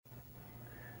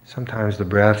Sometimes the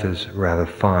breath is rather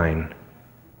fine.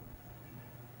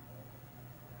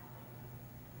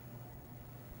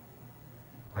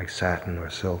 Like satin or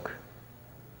silk.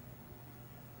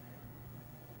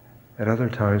 At other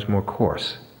times more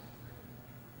coarse.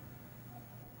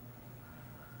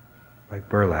 Like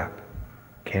burlap,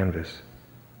 canvas.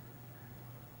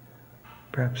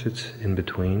 Perhaps it's in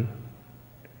between.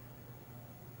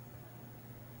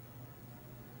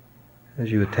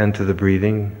 As you attend to the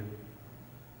breathing,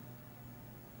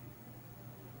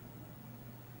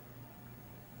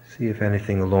 see if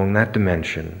anything along that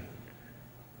dimension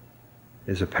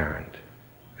is apparent.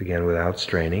 Again, without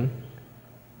straining.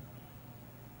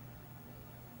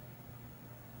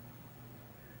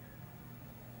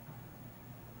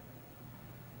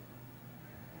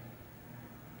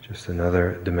 Just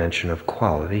another dimension of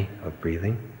quality of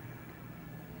breathing.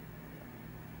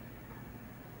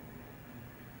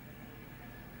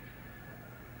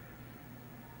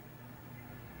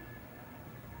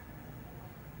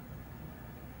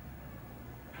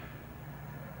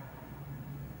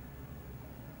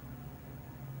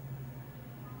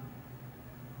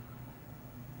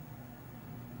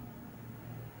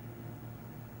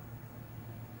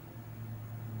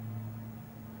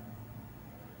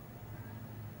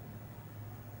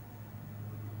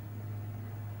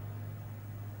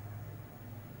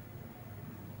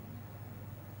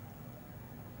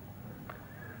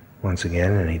 Once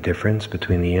again, any difference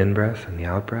between the in-breath and the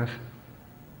out-breath?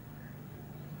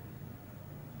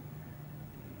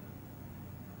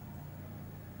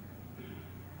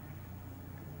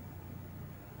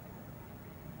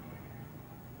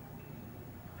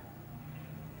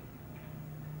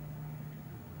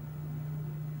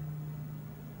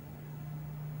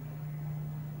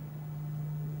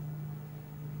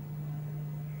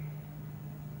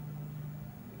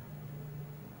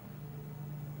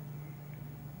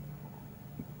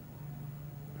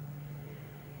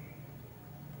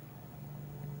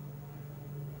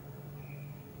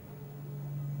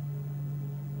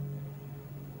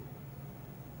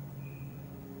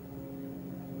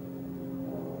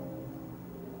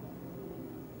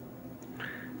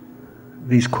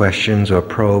 These questions or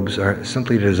probes are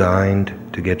simply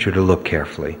designed to get you to look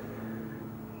carefully.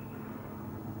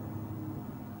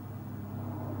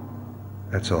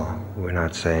 That's all. We're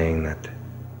not saying that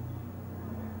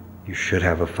you should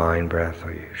have a fine breath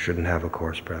or you shouldn't have a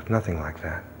coarse breath. Nothing like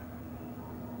that.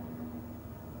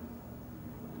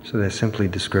 So they're simply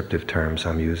descriptive terms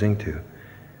I'm using to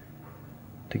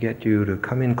get you to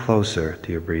come in closer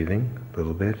to your breathing a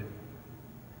little bit.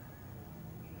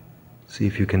 See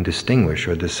if you can distinguish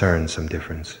or discern some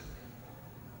difference.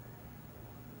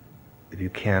 If you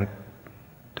can't,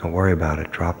 don't worry about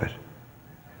it, drop it,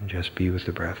 and just be with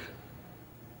the breath.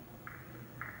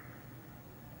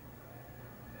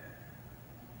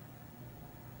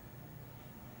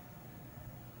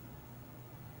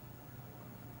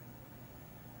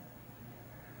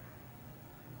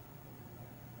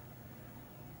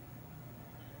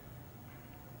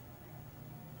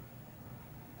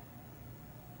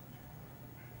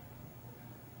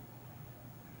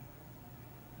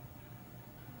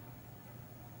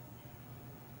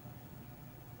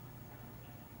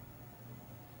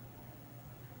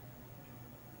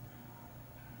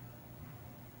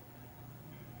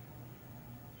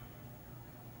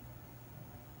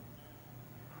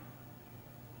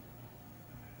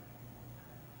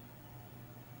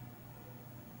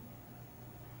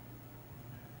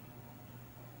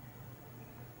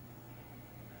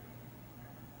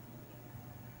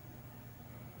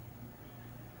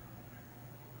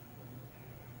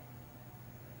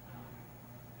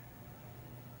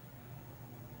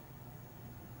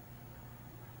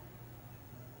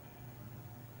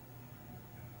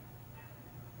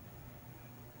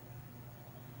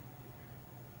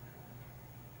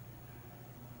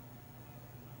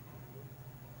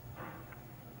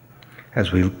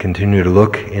 As we continue to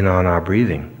look in on our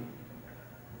breathing,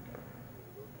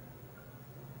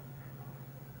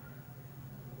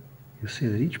 you'll see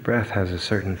that each breath has a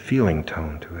certain feeling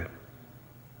tone to it.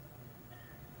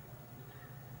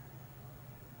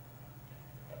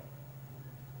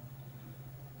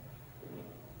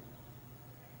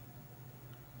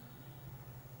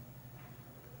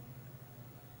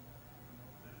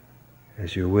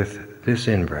 As you're with this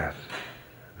in-breath,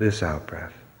 this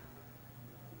out-breath,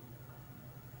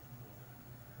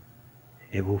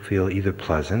 it will feel either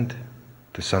pleasant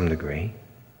to some degree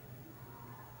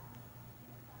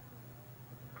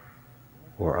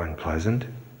or unpleasant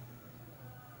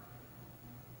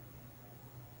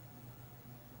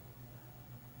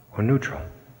or neutral.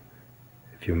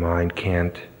 If your mind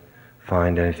can't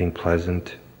find anything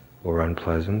pleasant or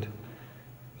unpleasant.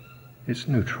 It's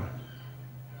neutral.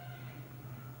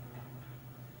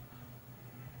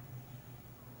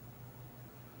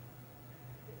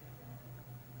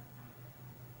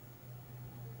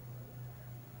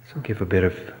 So give a bit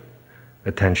of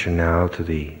attention now to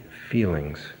the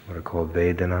feelings, what are called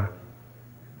Vedana.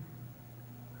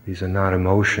 These are not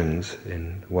emotions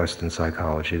in Western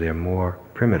psychology, they're more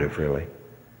primitive really.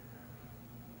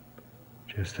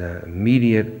 Just an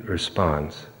immediate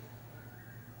response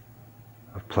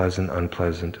of pleasant,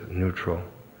 unpleasant, neutral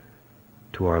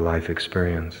to our life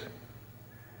experience.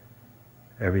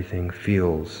 Everything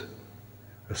feels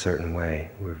a certain way.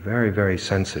 We're very, very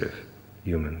sensitive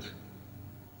humans.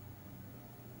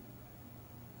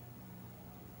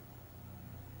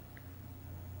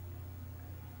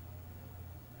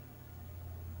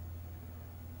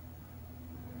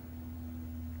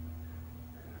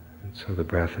 And so the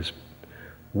breath is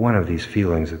one of these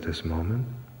feelings at this moment.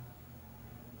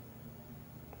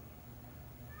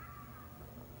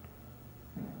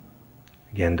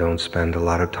 Again, don't spend a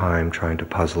lot of time trying to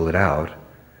puzzle it out,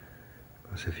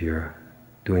 because if you're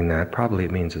doing that, probably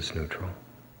it means it's neutral.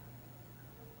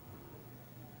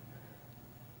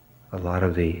 A lot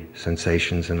of the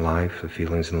sensations in life, the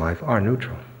feelings in life, are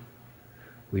neutral.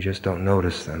 We just don't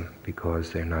notice them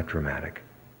because they're not dramatic.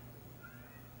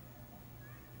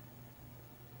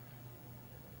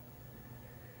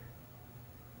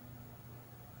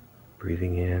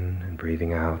 Breathing in and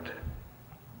breathing out.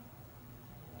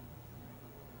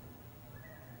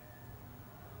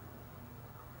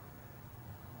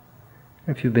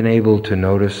 If you've been able to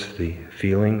notice the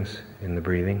feelings in the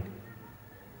breathing,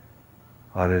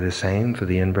 are they the same for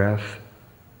the in-breath,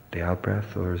 the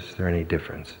out-breath, or is there any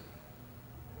difference?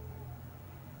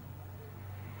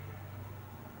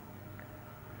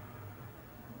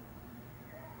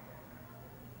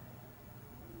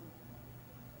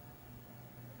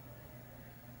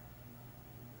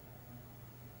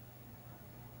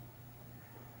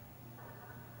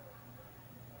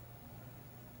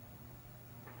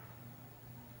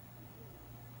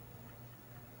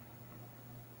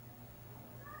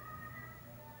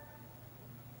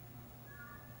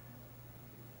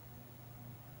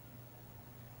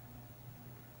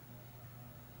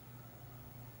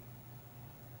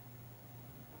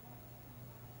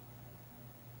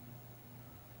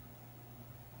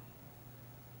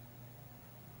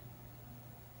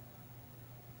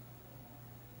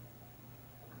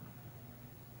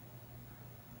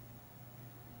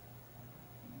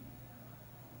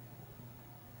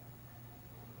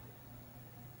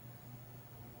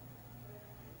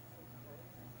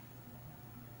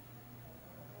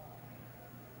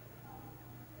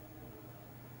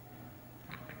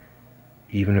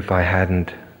 Even if I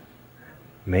hadn't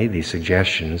made these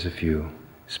suggestions, if you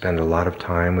spend a lot of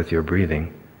time with your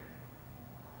breathing,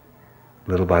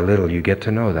 little by little you get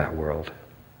to know that world.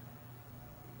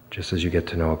 Just as you get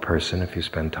to know a person if you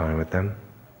spend time with them.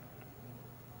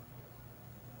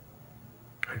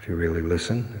 If you really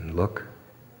listen and look.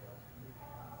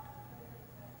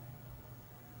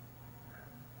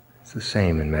 It's the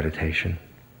same in meditation,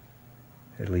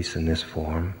 at least in this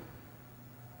form.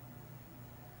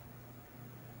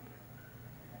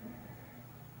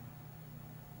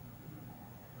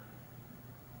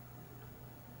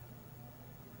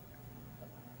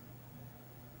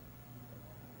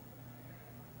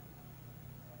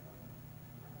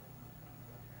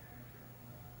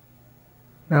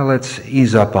 Now let's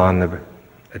ease up on the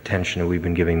attention that we've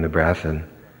been giving the breath and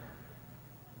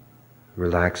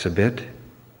relax a bit.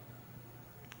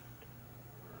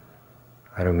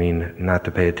 I don't mean not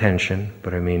to pay attention,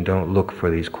 but I mean don't look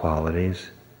for these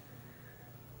qualities.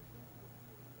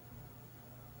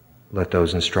 Let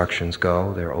those instructions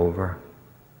go, they're over.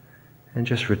 And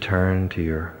just return to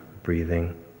your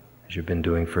breathing as you've been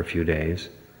doing for a few days.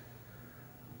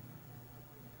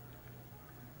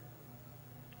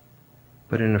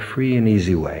 But in a free and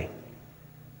easy way.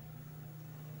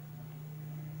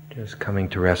 Just coming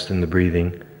to rest in the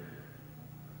breathing.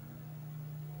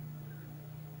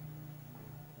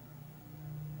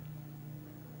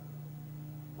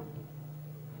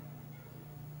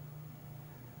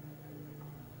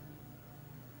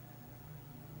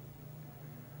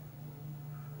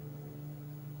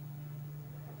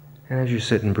 And as you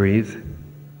sit and breathe,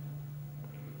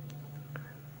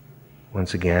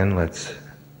 once again, let's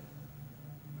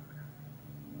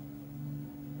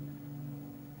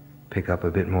pick up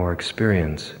a bit more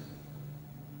experience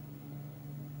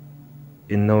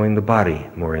in knowing the body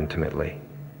more intimately.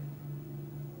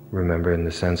 Remember, in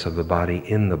the sense of the body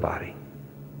in the body.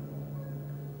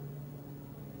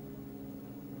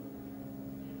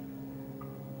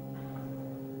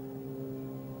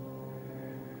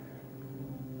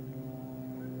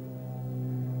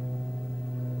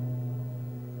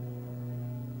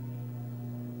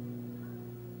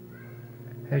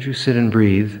 As you sit and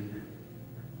breathe,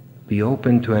 be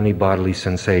open to any bodily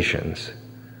sensations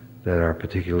that are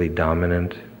particularly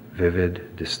dominant,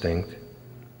 vivid, distinct,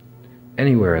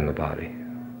 anywhere in the body.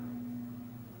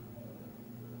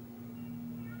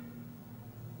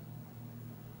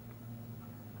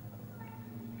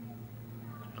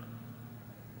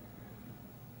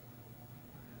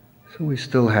 So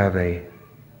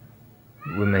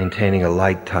we're maintaining a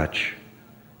light touch,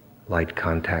 light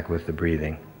contact with the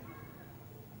breathing.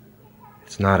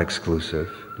 It's not exclusive,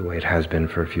 the way it has been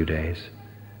for a few days.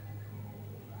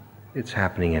 It's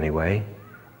happening anyway.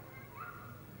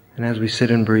 And as we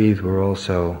sit and breathe, we're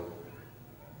also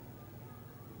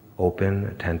open,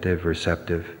 attentive,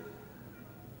 receptive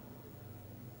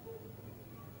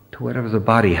to whatever the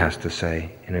body has to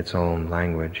say in its own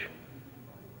language.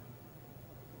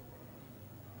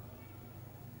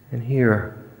 And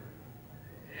here,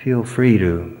 feel free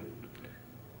to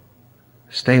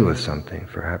stay with something.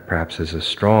 Perhaps there's a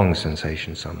strong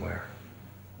sensation somewhere.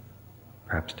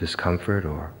 Perhaps discomfort,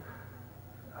 or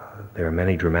there are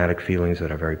many dramatic feelings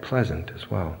that are very pleasant as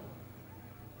well.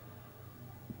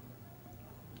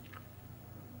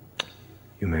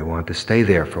 You may want to stay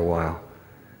there for a while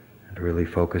and really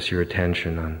focus your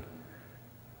attention on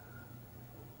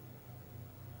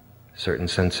certain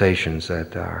sensations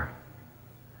that are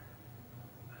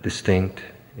distinct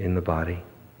in the body.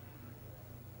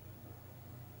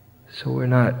 So we're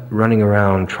not running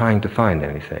around trying to find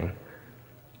anything.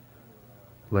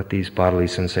 Let these bodily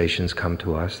sensations come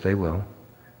to us, they will.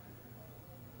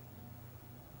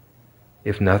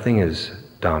 If nothing is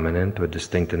dominant or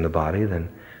distinct in the body, then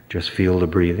just feel the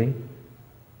breathing,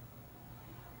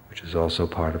 which is also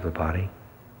part of the body.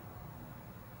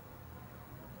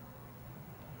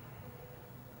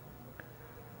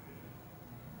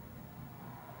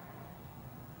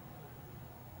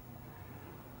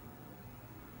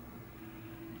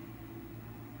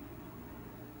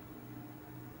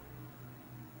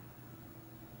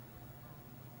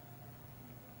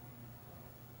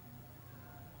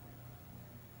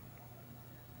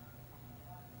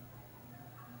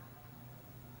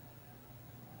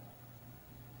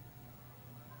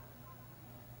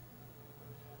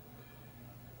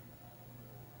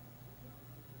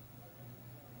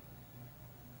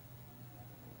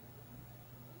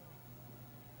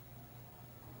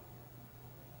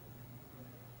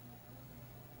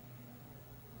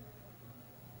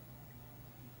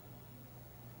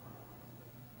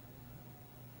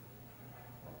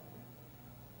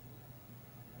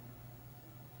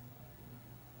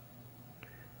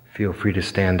 Feel free to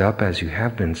stand up as you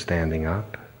have been standing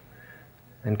up,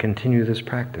 and continue this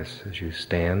practice. As you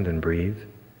stand and breathe,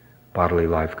 bodily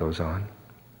life goes on.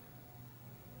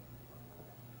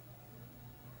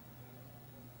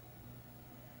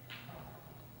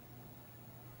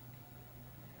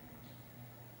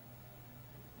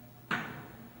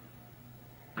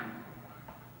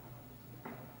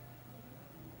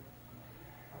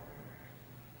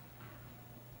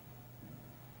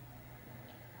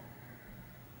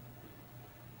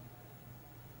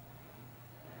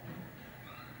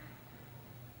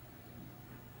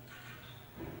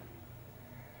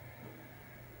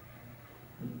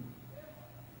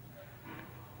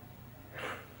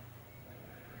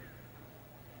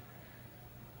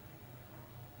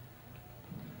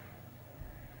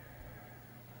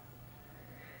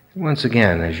 Once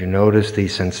again, as you notice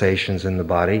these sensations in the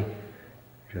body,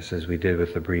 just as we did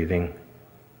with the breathing,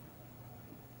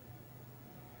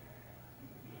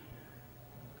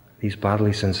 these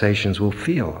bodily sensations will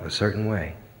feel a certain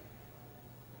way.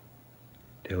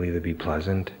 They'll either be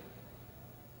pleasant,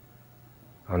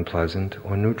 unpleasant,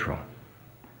 or neutral.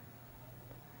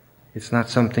 It's not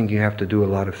something you have to do a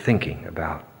lot of thinking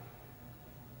about.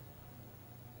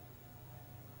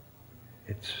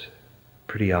 It's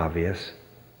pretty obvious.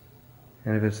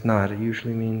 And if it's not, it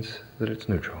usually means that it's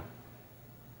neutral.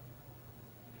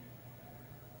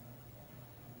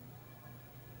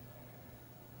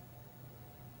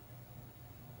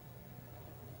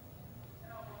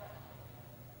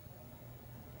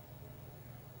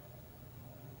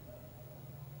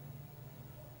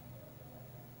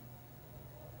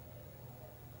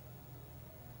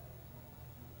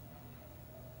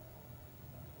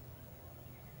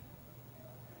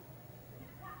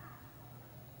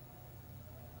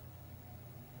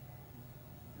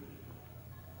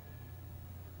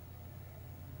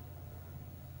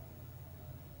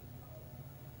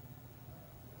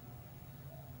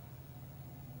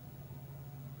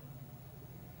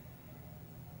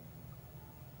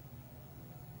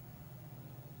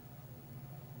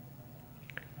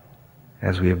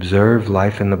 As we observe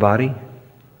life in the body,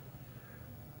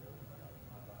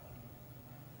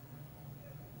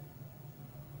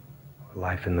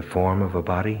 life in the form of a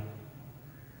body.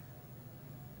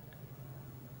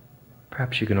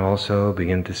 Perhaps you can also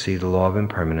begin to see the law of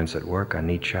impermanence at work,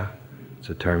 anicca. It's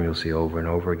a term you'll see over and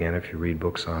over again if you read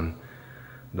books on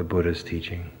the Buddha's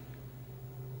teaching.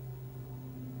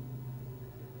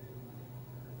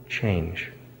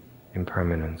 Change,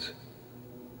 impermanence.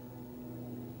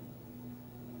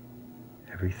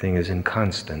 Everything is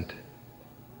inconstant.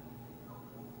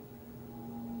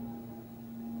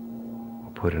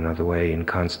 Or put another way, in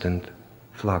constant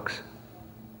flux.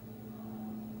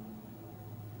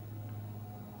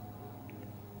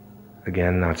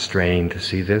 Again, not straining to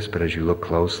see this, but as you look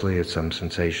closely at some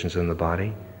sensations in the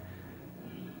body,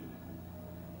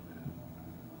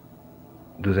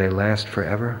 do they last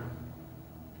forever?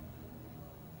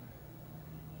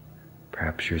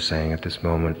 Perhaps you're saying at this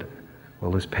moment, well,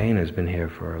 this pain has been here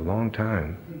for a long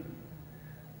time.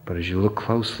 But as you look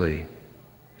closely,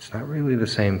 it's not really the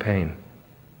same pain.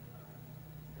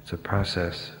 It's a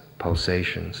process,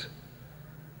 pulsations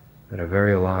that are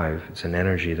very alive. It's an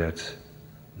energy that's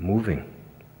moving,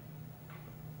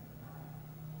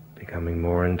 becoming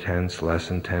more intense,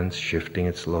 less intense, shifting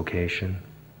its location.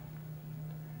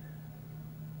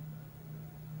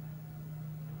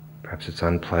 Perhaps it's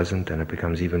unpleasant, and it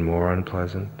becomes even more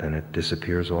unpleasant, then it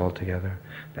disappears altogether,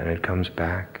 then it comes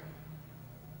back.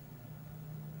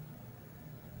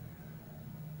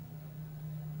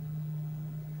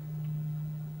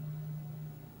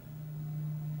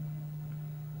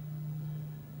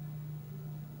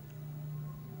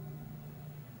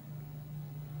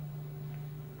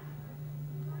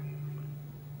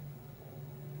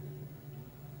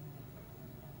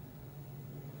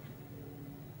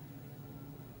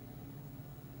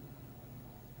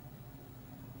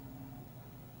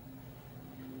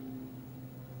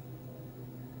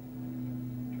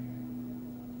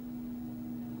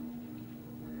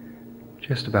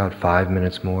 Just about 5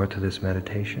 minutes more to this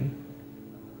meditation.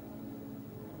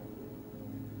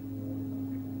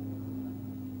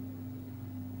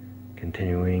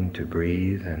 Continuing to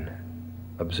breathe and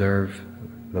observe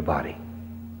the body.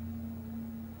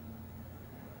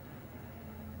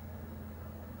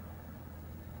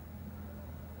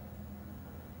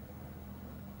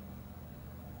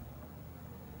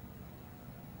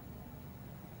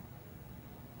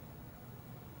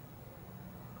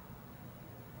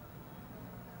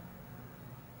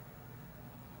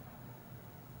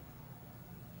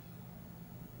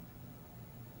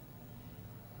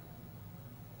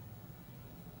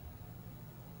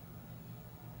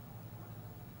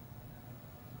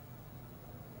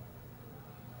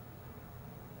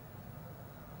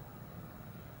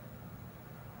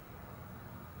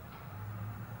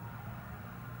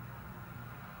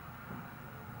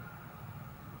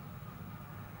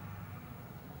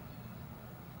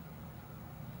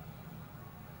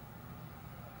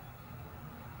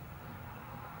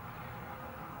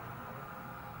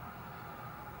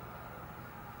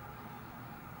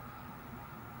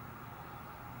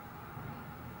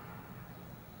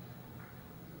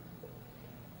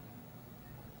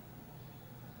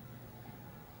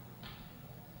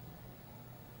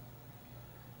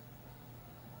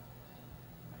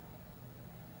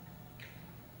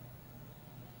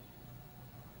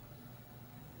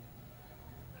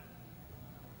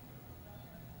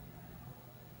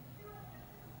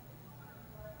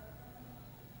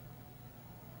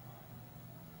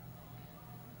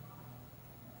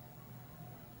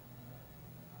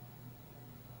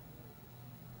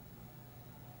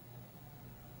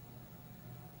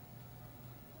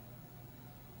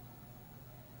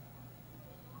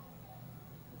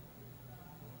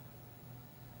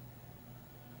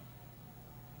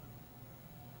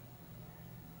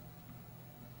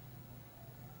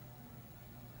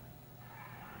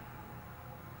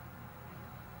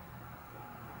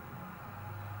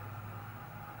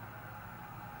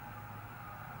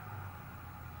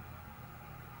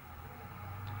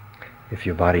 If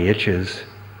your body itches,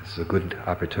 this is a good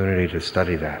opportunity to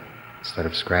study that instead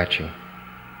of scratching.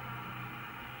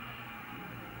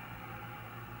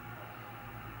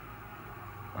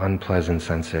 Unpleasant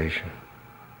sensation.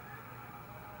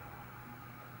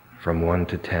 From 1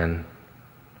 to 10,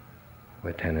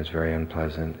 where 10 is very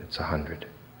unpleasant, it's 100.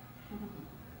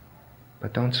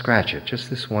 But don't scratch it, just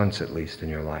this once at least in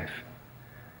your life.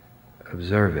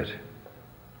 Observe it.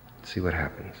 See what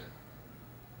happens.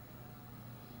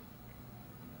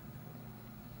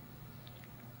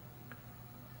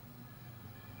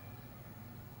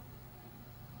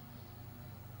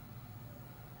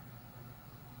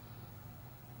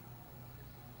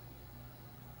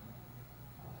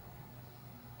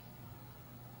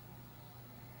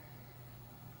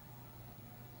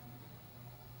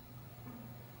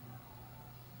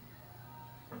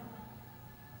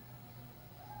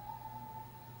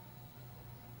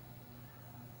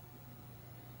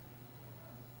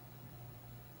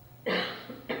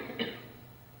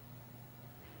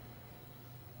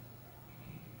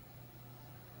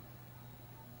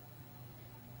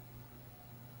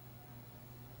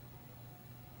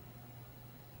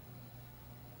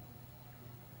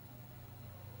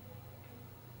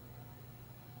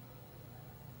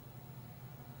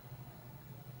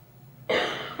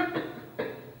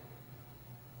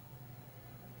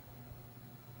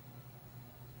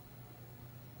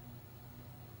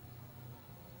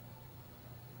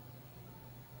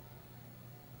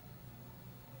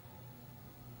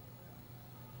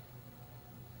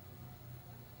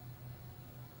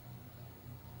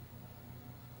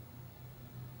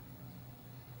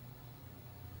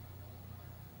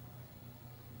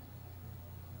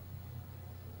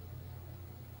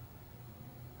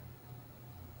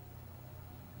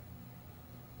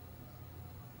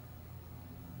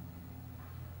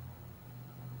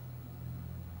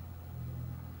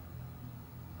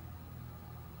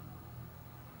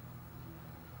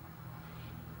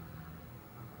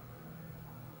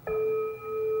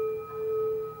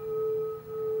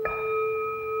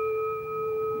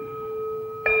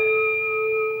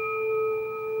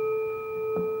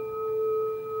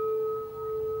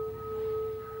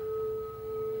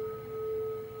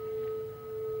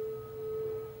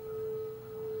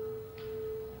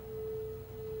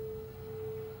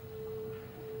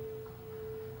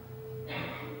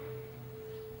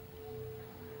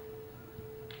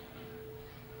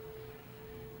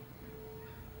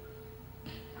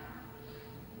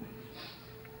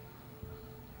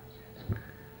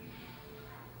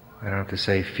 I don't have to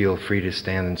say feel free to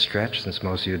stand and stretch, since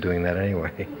most of you are doing that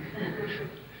anyway.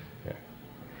 Yeah.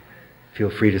 Feel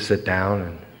free to sit down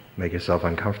and make yourself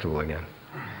uncomfortable again.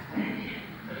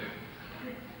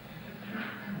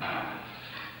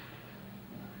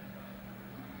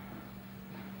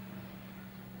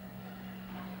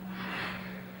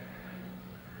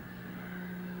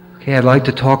 Okay, I'd like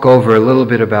to talk over a little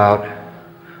bit about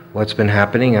what's been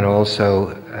happening and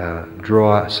also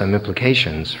draw some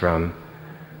implications from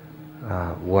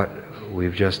what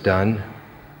we've just done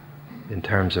in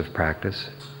terms of practice.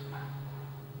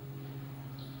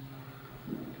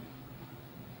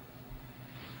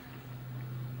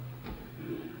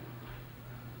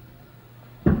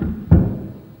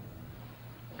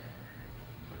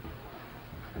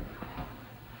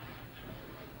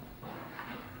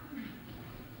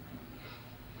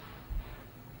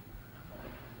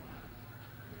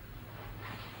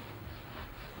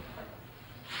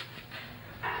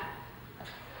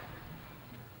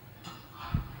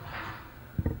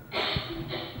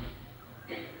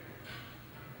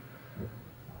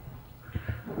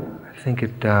 I think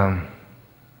it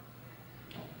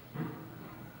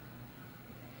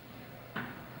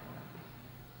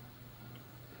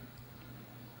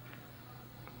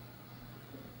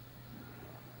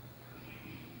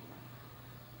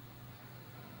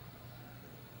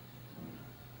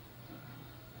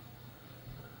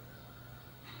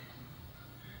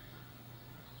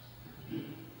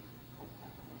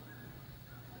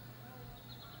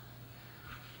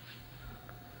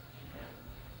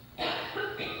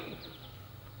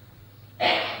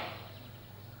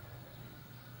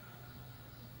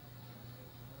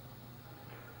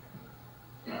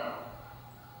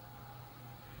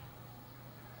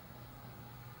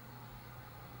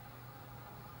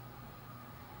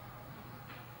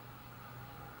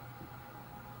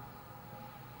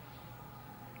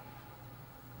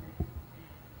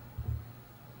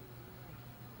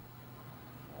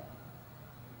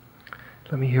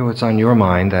let me hear what's on your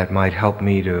mind that might help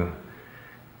me to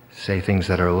say things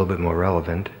that are a little bit more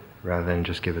relevant rather than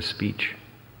just give a speech.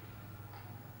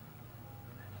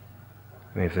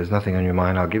 I mean, if there's nothing on your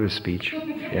mind, I'll give a speech.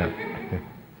 Yeah.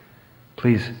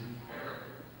 Please.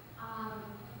 I'm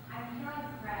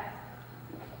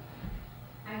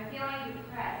feeling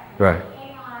depressed. Right. It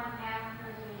came on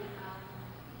after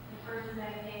the first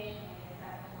meditation, I guess,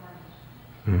 after lunch.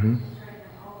 Mm-hmm. Just sort of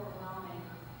an overwhelming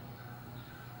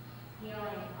feeling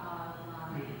of,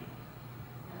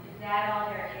 is that all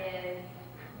there is?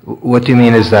 What do you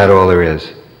mean, is that all there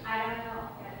is? I don't know.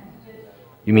 That's just,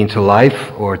 You mean to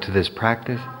life or to this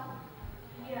practice?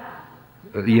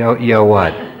 yeah, Yeah,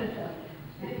 what?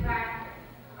 the practice.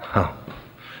 Oh,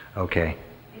 okay.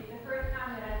 It's the first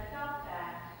time that I've felt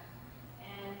that,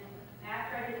 and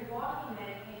after I did the walking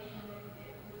meditation,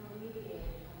 it was alleviated.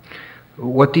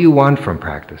 What do you want from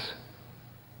practice?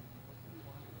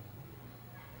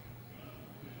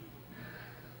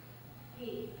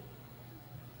 Peace.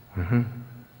 Mm-hmm.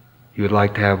 You would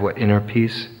like to have what, inner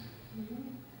peace?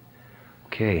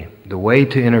 Okay, the way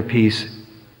to inner peace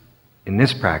in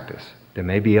this practice, there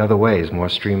may be other ways, more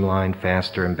streamlined,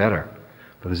 faster, and better,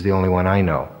 but this is the only one I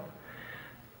know,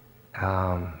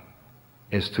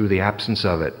 is through the absence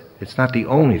of it. It's not the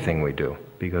only thing we do,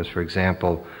 because, for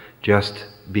example, just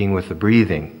being with the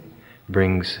breathing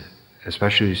brings,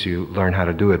 especially as you learn how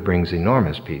to do it, brings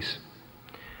enormous peace.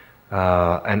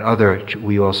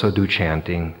 We also do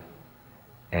chanting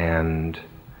and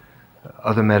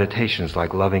other meditations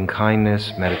like loving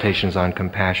kindness, meditations on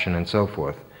compassion, and so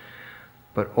forth.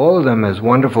 But all of them, as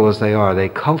wonderful as they are, they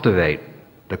cultivate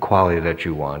the quality that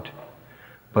you want.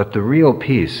 But the real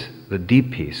peace, the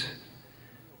deep peace,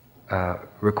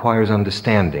 requires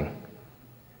understanding.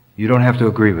 You don't have to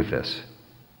agree with this.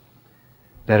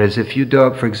 That is, if you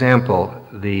do, for example,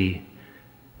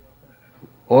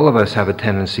 all of us have a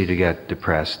tendency to get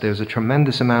depressed. There's a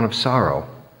tremendous amount of sorrow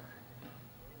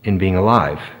in being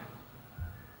alive.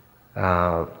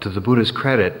 To the Buddha's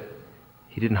credit,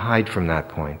 he didn't hide from that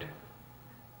point.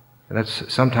 And that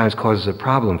sometimes causes a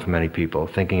problem for many people,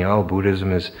 thinking, oh,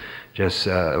 Buddhism is just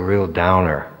a real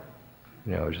downer,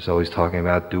 just always talking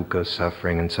about dukkha,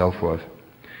 suffering, and so forth.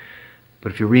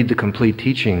 But if you read the complete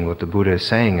teaching, what the Buddha is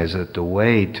saying is that the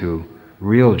way to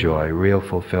real joy, real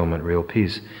fulfillment, real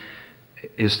peace,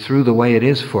 is through the way it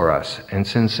is for us. And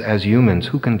since, as humans,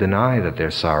 who can deny that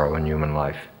there's sorrow in human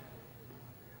life?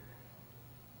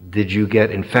 Did you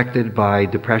get infected by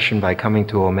depression by coming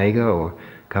to Omega or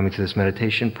coming to this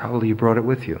meditation? Probably you brought it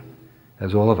with you,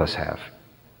 as all of us have.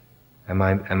 Am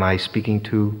I speaking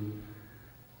too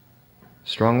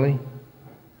strongly?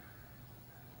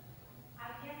 I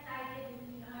guess I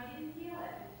didn't feel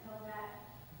it until that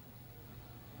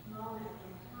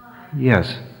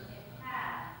Yes. it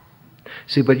passed.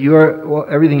 See, but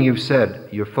everything you've said,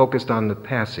 you're focused on the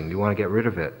passing. You want to get rid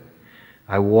of it.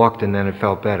 I walked and then it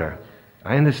felt better.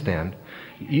 I understand.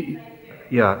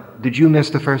 Yeah. Did you miss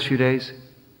the first few days?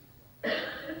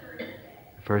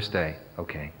 First day.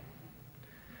 Okay.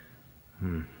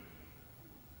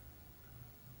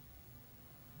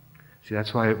 See,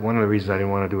 that's why one of the reasons I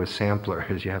didn't want to do a sampler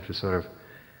is you have to sort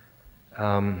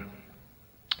of...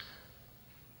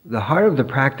 the heart of the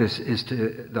practice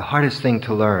the hardest thing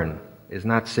to learn is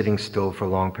not sitting still for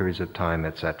long periods of time,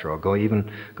 etc., or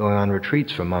even going on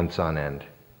retreats for months on end.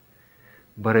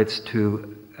 But it's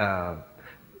the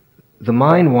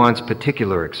mind wants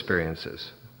particular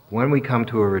experiences. When we come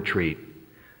to a retreat,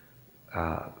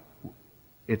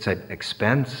 it's at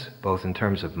expense, both in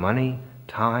terms of money,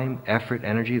 time, effort,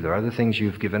 energy. There are other things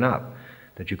you've given up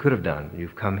that you could have done.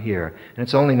 You've come here, and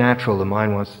it's only natural the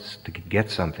mind wants to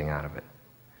get something out of it.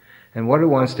 And what it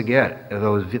wants to get are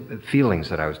those feelings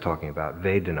that I was talking about,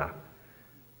 Vedana.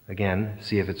 Again,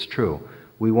 see if it's true.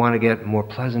 We want to get more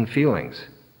pleasant feelings.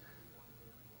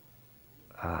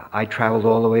 I traveled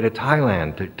all the way to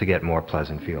Thailand to get more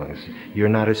pleasant feelings. You're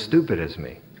not as stupid as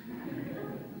me.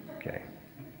 Okay.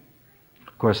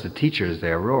 Of course, the teachers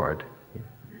there roared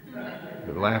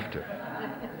with laughter.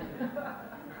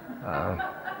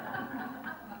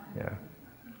 Yeah.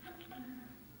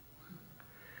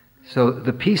 So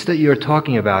the peace that you're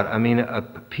talking about, I mean, a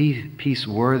peace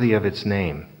worthy of its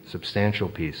name, substantial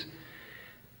peace,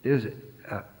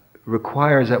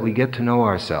 requires that we get to know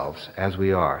ourselves as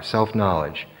we are,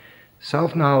 self-knowledge.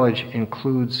 Self-knowledge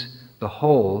includes the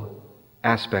whole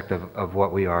aspect of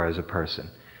what we are as a person.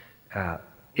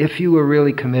 If you were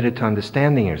really committed to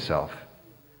understanding yourself,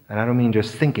 and I don't mean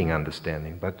just thinking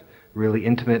understanding, but really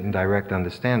intimate and direct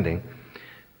understanding,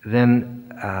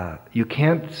 then you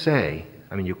can't say,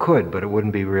 I mean, you could, but it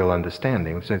wouldn't be real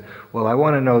understanding. You say, well, I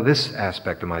want to know this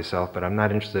aspect of myself, but I'm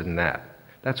not interested in that.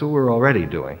 That's what we're already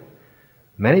doing.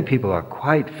 Many people are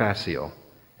quite facile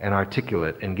and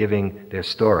articulate in giving their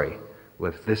story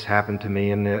with this happened to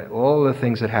me and all the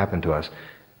things that happen to us.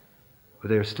 But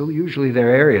they're still usually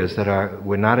there are areas that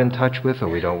we're not in touch with, or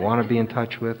we don't want to be in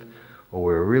touch with, or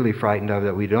we're really frightened of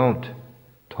that we don't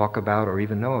talk about or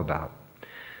even know about.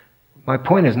 My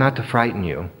point is not to frighten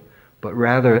you, but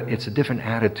rather it's a different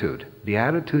attitude. The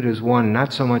attitude is one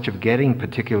not so much of getting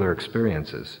particular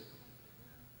experiences.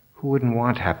 Who wouldn't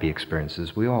want happy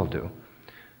experiences? We all do.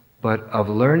 But of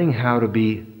learning how to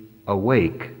be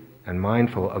awake and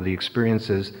mindful of the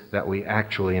experiences that we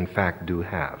actually, in fact, do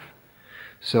have.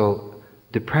 So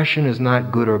depression is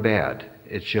not good or bad.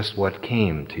 It's just what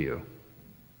came to you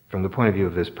from the point of view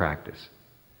of this practice.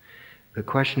 The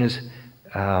question is,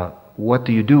 what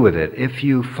do you do with it? If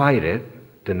you fight it,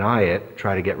 deny it,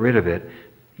 try to get rid of it,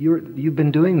 you've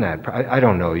been doing that. I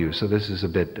don't know you, so this is a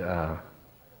bit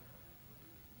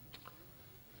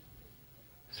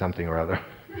something or other.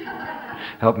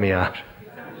 Help me out.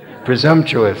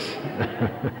 Presumptuous.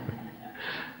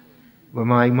 When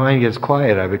my mind gets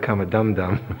quiet, I become a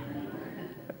dum-dum.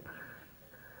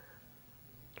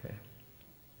 Okay.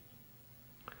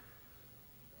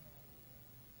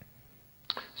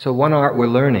 So one art we're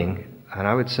learning, and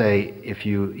I would say if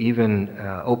you even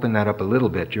open that up a little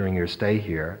bit during your stay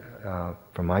here,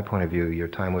 from my point of view, your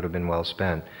time would have been well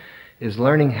spent, is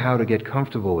learning how to get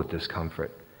comfortable with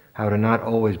discomfort, how to not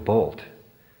always bolt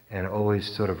and always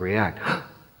sort of react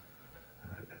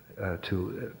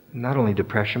to not only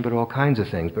depression but all kinds of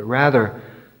things, but rather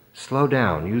slow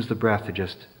down, use the breath to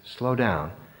just slow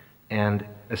down and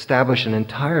establish an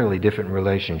entirely different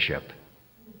relationship,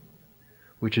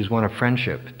 which is one of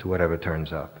friendship to whatever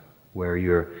turns up, where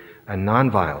you're a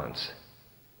nonviolence.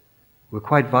 We're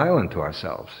quite violent to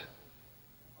ourselves.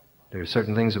 There are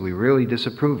certain things that we really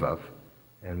disapprove of,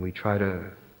 and we try to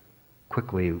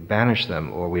quickly banish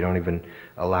them, or we don't even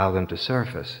allow them to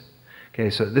surface. Okay,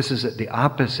 so this is the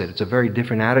opposite. It's a very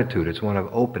different attitude. It's one of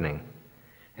opening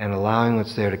and allowing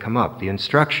what's there to come up. The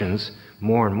instructions,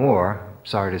 more and more,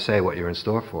 sorry to say what you're in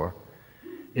store for,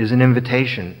 is an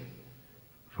invitation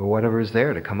for whatever is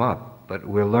there to come up. But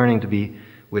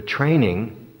we're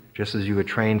training, just as you would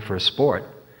train for a sport,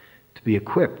 to be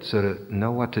equipped so to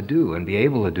know what to do and be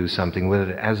able to do something with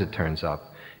it as it turns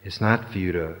up. It's not for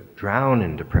you to drown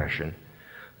in depression,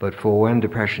 but for when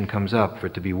depression comes up, for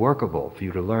it to be workable, for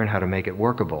you to learn how to make it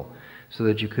workable, so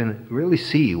that you can really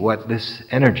see what this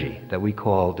energy that we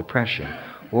call depression,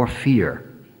 or fear,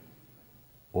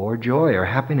 or joy, or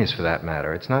happiness for that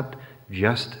matter. It's not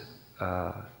just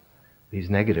these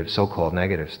negative, so-called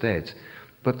negative states,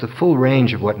 but the full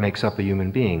range of what makes up a human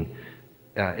being.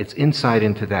 It's insight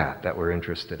into that we're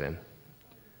interested in.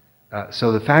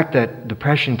 So the fact that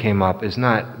depression came up is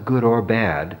not good or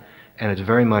bad, and it's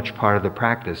very much part of the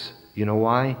practice. You know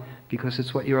why? Because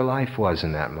it's what your life was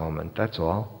in that moment, that's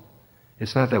all.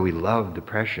 It's not that we love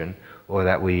depression or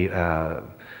that we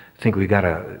think we got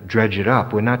to dredge it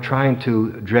up. We're not trying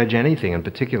to dredge anything in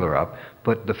particular up,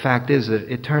 but the fact is that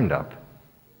it turned up.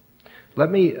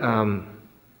 Let me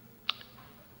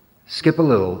skip a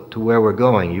little to where we're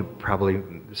going. You probably,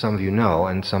 some of you know,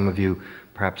 and some of you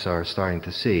perhaps are starting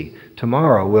to see.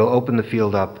 Tomorrow we'll open the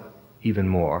field up even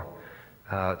more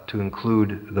to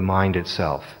include the mind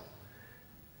itself.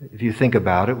 If you think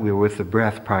about it, we were with the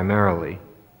breath primarily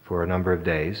for a number of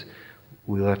days.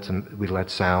 We let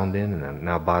sound in, and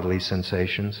now bodily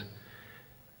sensations.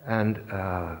 And,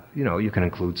 you can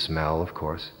include smell, of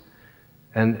course.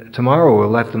 And tomorrow we'll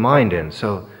let the mind in.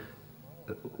 So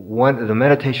the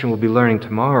meditation we'll be learning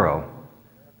tomorrow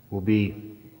will be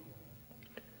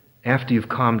after you've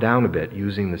calmed down a bit,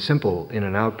 using the simple in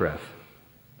and out breath,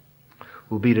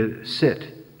 will be to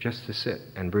sit, just to sit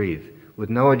and breathe,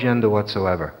 with no agenda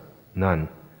whatsoever, none.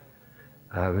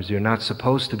 Because you're not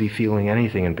supposed to be feeling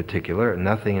anything in particular,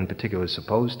 nothing in particular is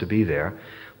supposed to be there.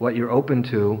 What you're open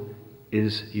to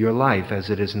is your life as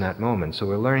it is in that moment. So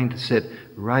we're learning to sit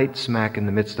right smack in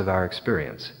the midst of our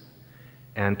experience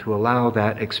and to allow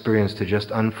that experience to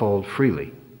just unfold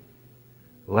freely.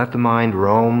 Let the mind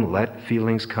roam, let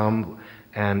feelings come,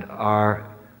 and our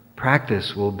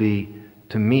practice will be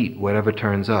to meet whatever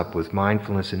turns up with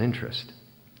mindfulness and interest.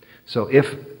 So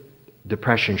if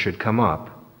depression should come up,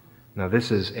 now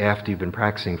this is after you've been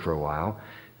practicing for a while,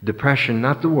 depression,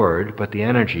 not the word, but the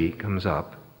energy comes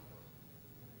up.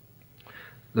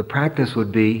 The practice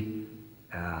would be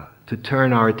to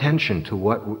turn our attention to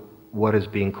what is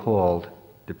being called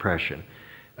depression.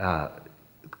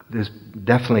 There's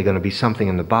definitely going to be something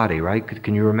in the body, right?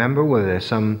 Can you remember whether there's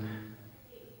some...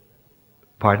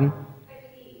 Pardon?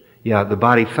 Yeah, the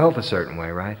body felt a certain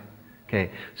way, right?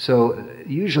 Okay, so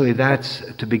usually that's,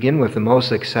 to begin with, the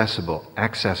most accessible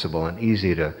and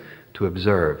easy to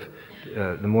observe.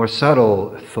 The more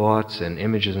subtle thoughts and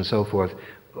images and so forth,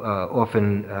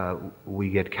 often we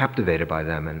get captivated by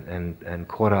them and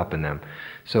caught up in them.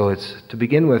 So it's, to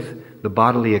begin with, the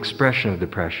bodily expression of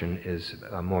depression is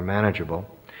more manageable.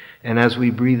 And as we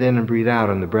breathe in and breathe out,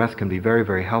 and the breath can be very,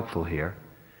 very helpful here,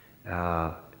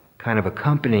 kind of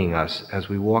accompanying us as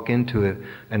we walk into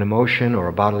an emotion or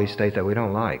a bodily state that we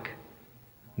don't like.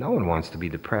 No one wants to be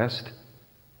depressed.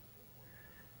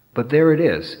 But there it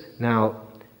is. Now,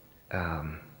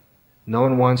 no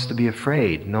one wants to be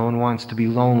afraid. No one wants to be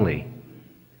lonely.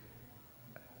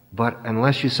 But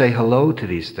unless you say hello to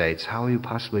these states, how are you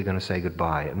possibly going to say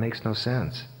goodbye? It makes no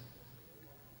sense.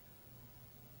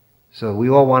 So we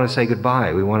all want to say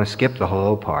goodbye. We want to skip the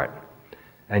hello part.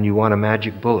 And you want a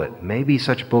magic bullet. Maybe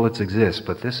such bullets exist,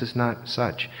 but this is not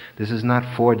such. This is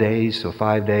not 4 days or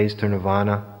 5 days to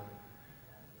nirvana.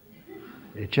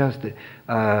 It just,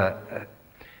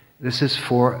 this is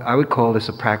I would call this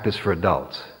a practice for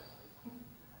adults.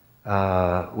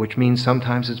 Which means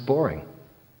sometimes it's boring.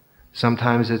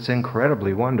 Sometimes it's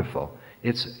incredibly wonderful.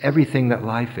 It's everything that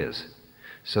life is.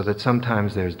 So that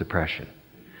sometimes there's depression.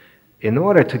 In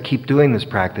order to keep doing this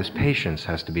practice, patience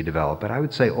has to be developed. But I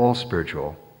would say all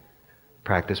spiritual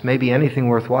practice, maybe anything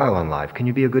worthwhile in life. Can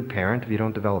you be a good parent if you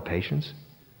don't develop patience?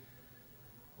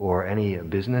 Or any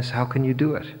business? How can you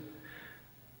do it?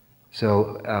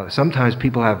 So sometimes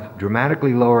people have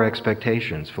dramatically lower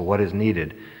expectations for what is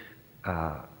needed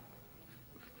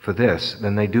for this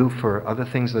than they do for other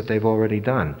things that they've already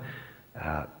done.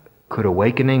 Could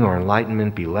awakening or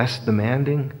enlightenment be less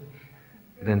demanding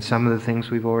than some of the things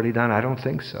we've already done? I don't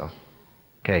think so.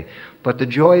 Okay, but the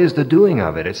joy is the doing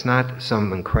of it. It's not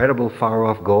some incredible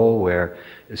far-off goal where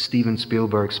Steven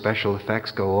Spielberg's special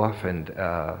effects go off and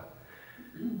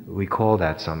we call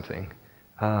that something.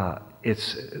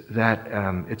 It's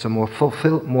a more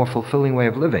fulfilling way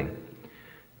of living.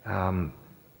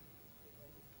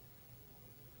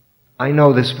 I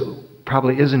know this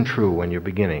probably isn't true when you're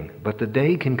beginning, but the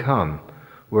day can come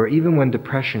where even when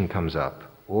depression comes up,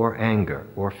 or anger,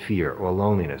 or fear, or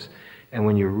loneliness, and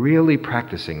when you're really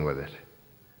practicing with it,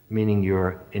 meaning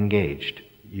you're engaged,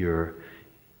 you're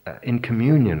in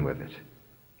communion with it,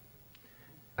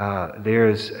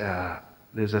 there's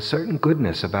a certain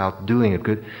goodness about doing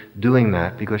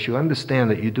that, because you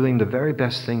understand that you're doing the very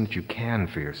best thing that you can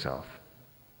for yourself.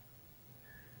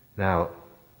 Now,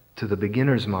 to the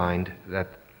beginner's mind, that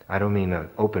I don't mean an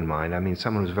open mind, I mean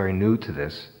someone who's very new to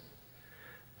this,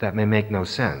 that may make no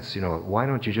sense. Why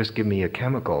don't you just give me a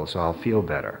chemical so I'll feel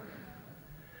better?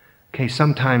 Okay,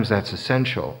 sometimes that's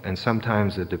essential, and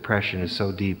sometimes the depression is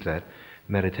so deep that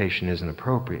meditation isn't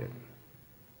appropriate.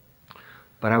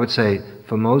 But I would say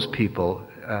for most people,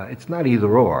 it's not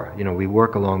either or. We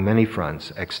work along many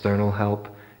fronts, external help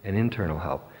and internal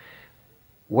help.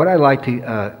 What I like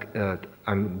to,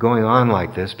 I'm going on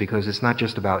like this because it's not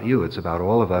just about you, it's about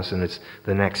all of us, and it's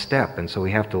the next step, and so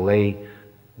we have to lay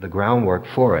the groundwork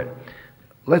for it.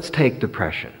 Let's take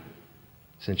depression,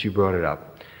 since you brought it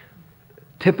up.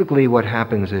 Typically what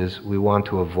happens is we want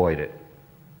to avoid it.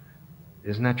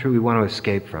 Isn't that true? We want to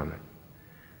escape from it.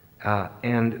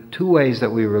 And two ways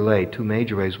that we relate, two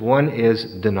major ways. One is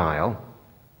denial.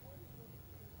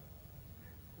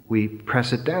 We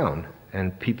press it down,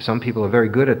 and some people are very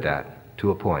good at that to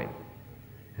a point,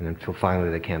 and until finally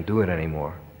they can't do it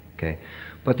anymore. Okay,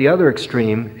 but the other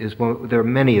extreme is there are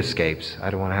many escapes.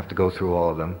 I don't want to have to go through all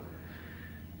of them.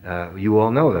 You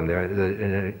all know them. They're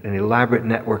an elaborate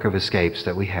network of escapes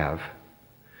that we have.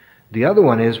 The other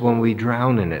one is when we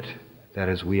drown in it. That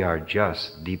is, we are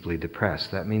just deeply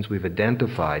depressed. That means we've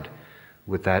identified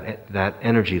with that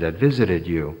energy that visited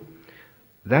you.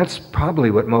 That's probably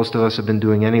what most of us have been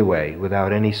doing anyway,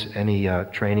 without any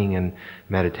training in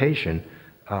meditation.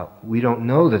 We don't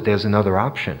know that there's another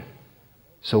option.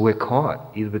 So we're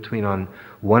caught either between on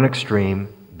one extreme,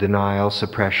 denial,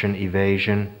 suppression,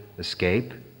 evasion,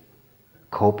 escape,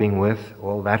 coping with,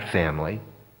 all that family.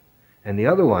 And the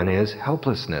other one is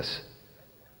helplessness,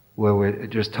 where we're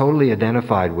just totally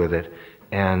identified with it,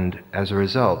 and as a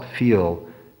result feel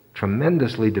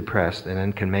tremendously depressed, and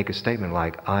then can make a statement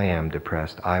like, I am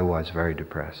depressed, I was very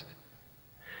depressed.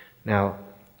 Now,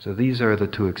 so these are the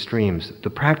two extremes. The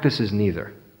practice is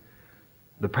neither.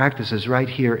 The practice is right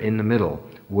here in the middle,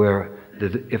 where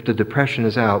if the depression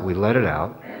is out, we let it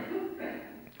out,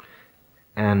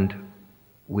 and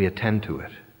we attend to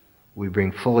it. We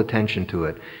bring full attention to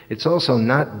it. It's also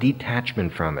not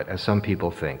detachment from it, as some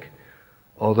people think.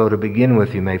 Although to begin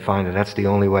with, you may find that that's the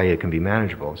only way it can be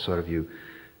manageable. Sort of you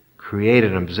create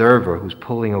an observer who's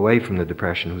pulling away from the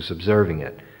depression, who's observing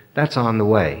it. That's on the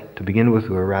way. To begin with,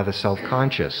 we're rather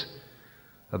self-conscious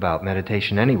about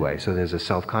meditation anyway, so there's a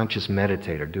self-conscious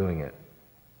meditator doing it.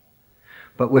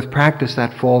 But with practice,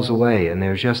 that falls away, and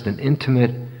there's just an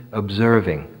intimate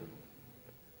observing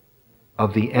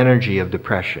of the energy of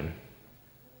depression.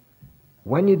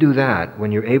 When you do that,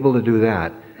 when you're able to do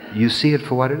that, you see it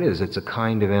for what it is. It's a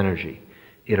kind of energy.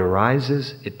 It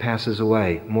arises, it passes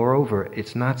away. Moreover,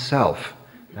 it's not self.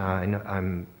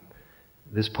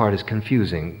 This part is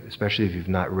confusing, especially if you've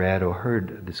not read or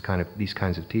heard these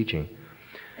kinds of teaching.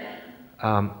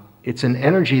 It's an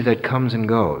energy that comes and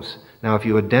goes. Now, if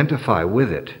you identify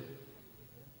with it,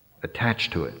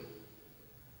 attach to it,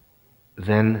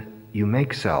 then you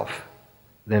make self.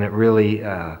 Then it really,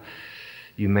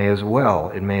 it may as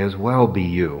well be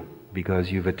you,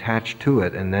 because you've attached to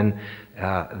it, and then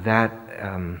that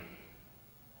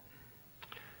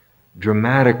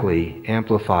dramatically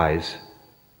amplifies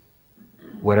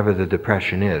whatever the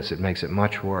depression is. It makes it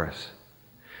much worse.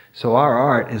 So our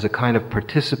art is a kind of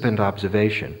participant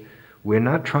observation. We're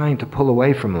not trying to pull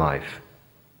away from life.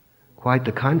 Quite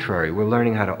the contrary, we're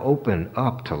learning how to open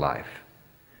up to life.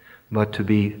 But to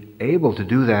be able to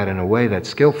do that in a way that's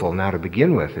skillful, now to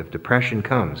begin with, if depression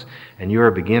comes and you're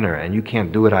a beginner and you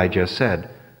can't do what I just said,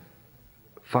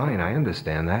 fine, I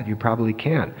understand that, you probably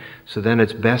can't. So then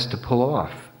it's best to pull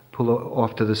off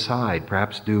to the side,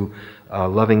 perhaps do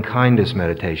loving kindness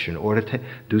meditation, or to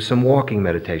do some walking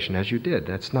meditation as you did.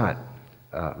 That's not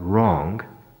wrong.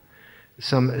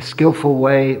 Some skillful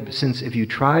way, since if you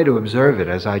try to observe it,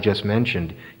 as I just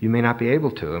mentioned, you may not be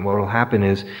able to. And what will happen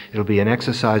is, it'll be an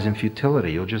exercise in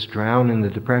futility. You'll just drown in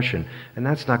the depression. And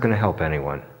that's not going to help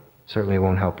anyone. Certainly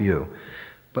won't help you.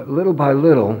 But little by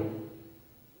little,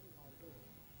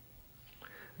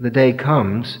 the day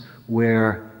comes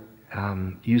where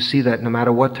you see that no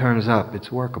matter what turns up,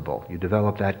 it's workable. You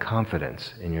develop that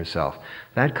confidence in yourself.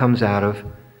 That comes out of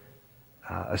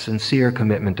a sincere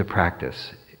commitment to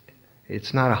practice.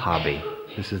 It's not a hobby.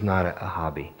 This is not a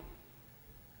hobby.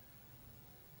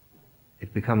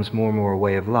 It becomes more and more a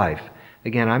way of life.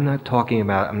 Again, I'm not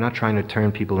trying to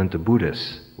turn people into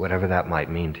Buddhists, whatever that might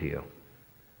mean to you.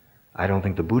 I don't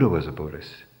think the Buddha was a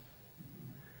Buddhist.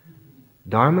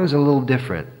 Dharma is a little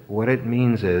different. What it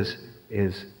means is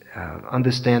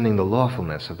understanding the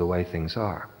lawfulness of the way things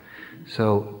are.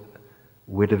 So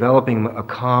we're developing a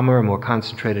calmer, more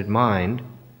concentrated mind,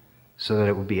 so that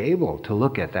it would be able to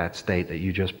look at that state that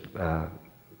you just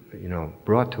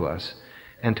brought to us,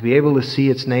 and to be able to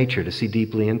see its nature, to see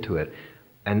deeply into it.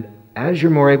 And as you're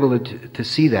more able to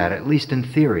see that, at least in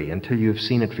theory, until you've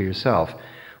seen it for yourself,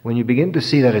 when you begin to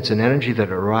see that it's an energy that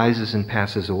arises and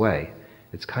passes away,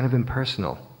 it's kind of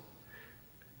impersonal.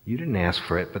 You didn't ask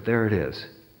for it, but there it is.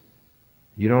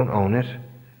 You don't own it.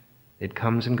 It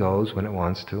comes and goes when it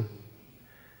wants to.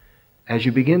 As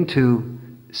you begin to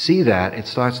see that, it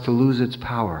starts to lose its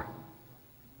power.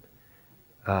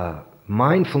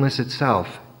 Mindfulness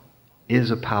itself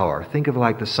is a power. Think of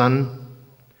like the sun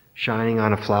shining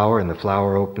on a flower and the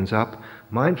flower opens up.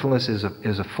 Mindfulness is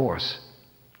a force.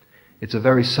 It's a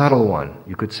very subtle one.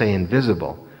 You could say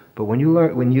invisible. But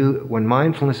when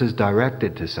mindfulness is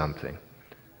directed to something,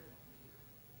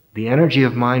 the energy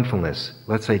of mindfulness,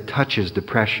 let's say, touches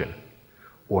depression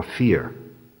or fear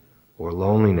or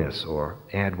loneliness, or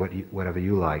add whatever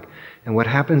you like. And what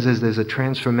happens is there's a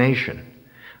transformation.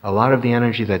 A lot of the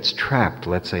energy that's trapped,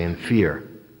 let's say, in fear,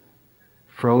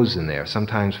 frozen there,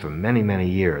 sometimes for many, many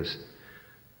years,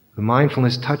 the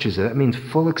mindfulness touches it. That means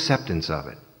full acceptance of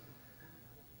it.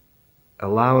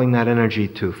 Allowing that energy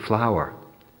to flower,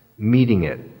 meeting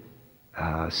it,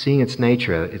 seeing its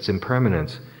nature, its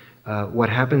impermanence. What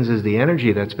happens is the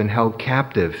energy that's been held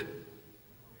captive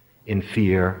in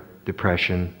fear,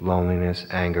 depression, loneliness,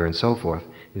 anger, and so forth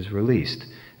is released.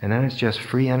 And then it's just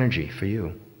free energy for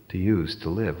you to use, to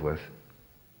live with.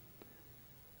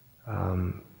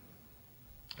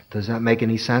 Does that make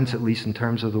any sense, at least in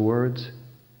terms of the words?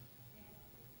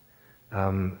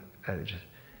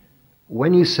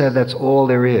 When you said that's all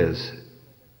there is,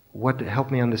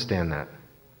 help me understand that.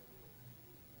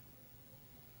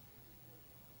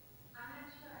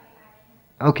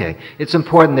 Okay, it's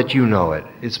important that you know it.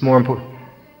 It's more important.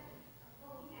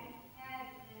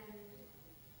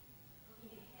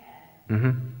 Mm-hmm.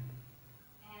 And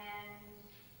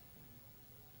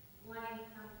wanting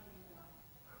something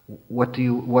more. What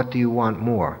do you want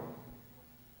more?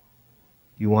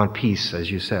 You want peace,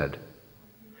 as you said.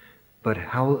 But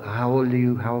how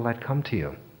will that come to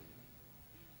you?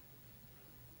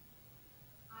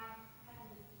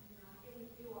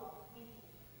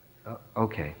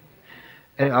 Okay.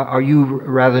 And are you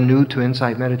rather new to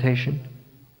insight meditation?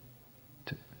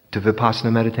 To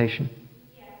Vipassana meditation?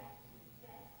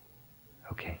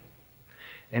 Okay.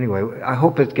 Anyway, I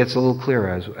hope it gets a little clearer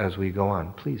as we go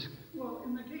on. Please. Well,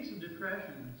 in the case of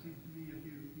depression, it seems to me if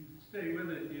you stay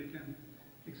with it, you can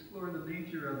explore the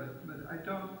nature of it. But I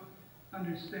don't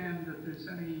understand that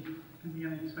can be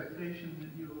any expectation that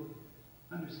you'll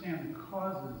understand the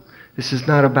causes. This is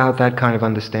not about that kind of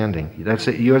understanding. That's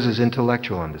it. Yours is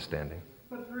intellectual understanding.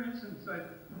 But for instance, I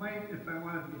might, if I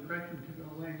wanted depression to go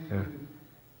away,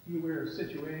 you aware of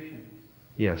situations.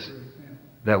 Yes. For example.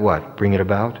 That what? Bring it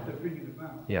about? That bring it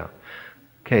about. Yeah.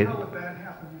 Okay. How would that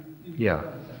happen?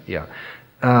 Yeah.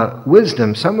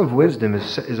 Wisdom, some of wisdom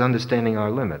is understanding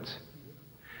our limits.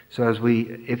 So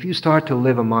if you start to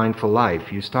live a mindful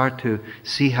life, you start to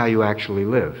see how you actually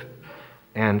live.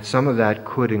 And some of that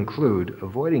could include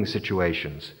avoiding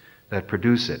situations that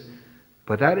produce it.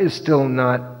 But that is still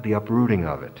not the uprooting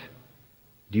of it.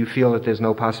 Do you feel that there's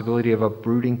no possibility of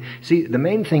uprooting? See, the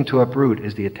main thing to uproot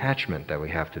is the attachment that we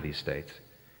have to these states.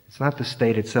 It's not the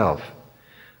state itself.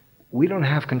 We don't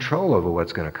have control over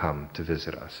what's going to come to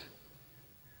visit us.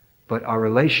 But our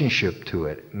relationship to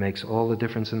it makes all the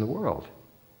difference in the world.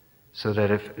 So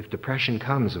that if depression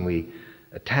comes and we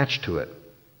attach to it,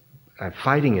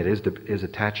 fighting it is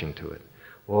attaching to it.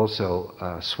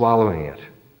 Also, swallowing it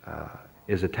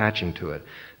is attaching to it.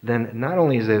 Then not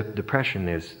only is there depression,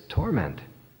 there's torment.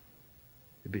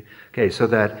 Okay, so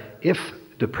that if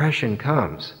depression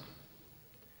comes,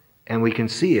 and we can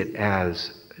see it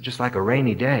as just like a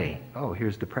rainy day, oh,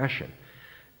 here's depression.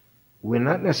 We're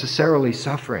not necessarily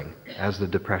suffering as the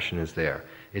depression is there.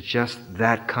 It's just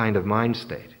that kind of mind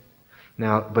state.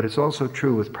 Now, but it's also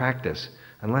true with practice,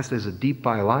 unless there's a deep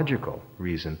biological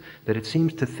reason, that it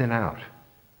seems to thin out.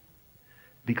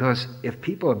 Because if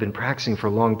people have been practicing for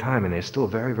a long time and they're still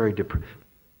very, very depressed,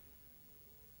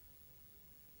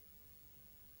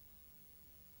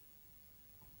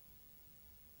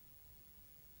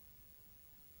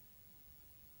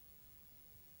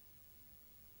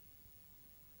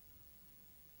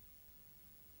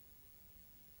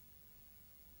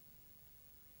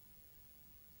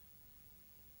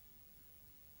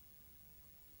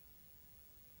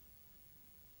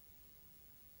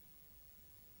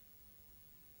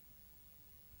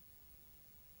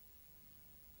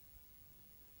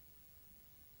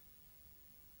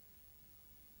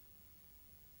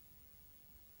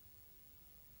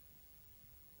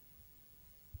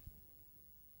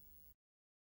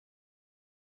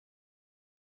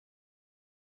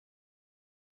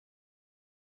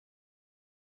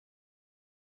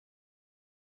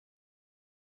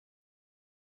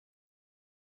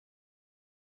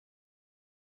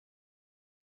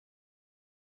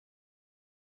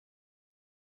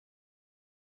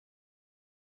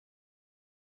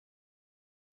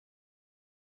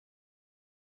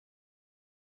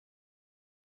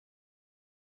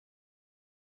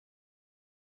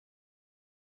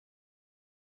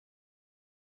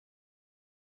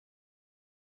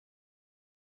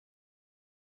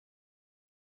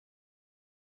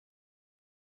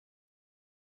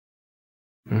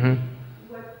 Mm-hmm.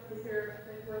 What is there,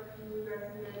 like, what do you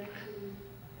recommend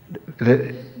The-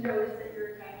 to just notice that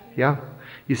you're attaching? yeah.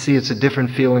 You see, it's a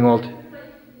different feeling altogether. It's like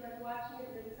you're like watching it,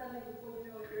 and then suddenly before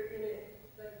you know it, you're in it.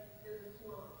 Like there's a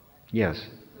slump. Yes.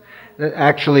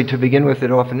 Actually, to begin with,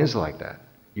 it often is like that.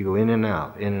 You go in and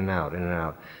out, in and out, in and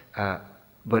out.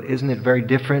 But isn't it very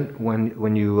different when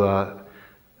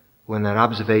that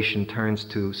observation turns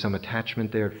to some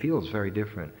attachment there? It feels very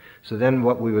different. So then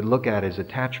what we would look at is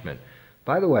attachment.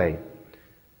 By the way,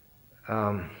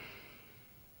 okay,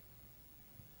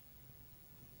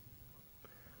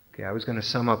 I was going to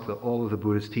sum up all of the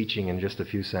Buddha's teaching in just a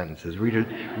few sentences. Reader's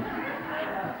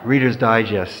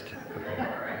Digest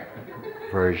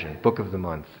version, Book of the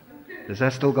Month. Is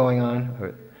that still going on?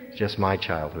 Or just my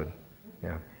childhood?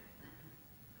 Yeah.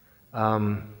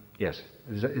 Yes.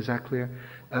 Is that clear?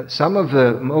 Some of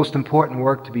the most important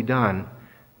work to be done,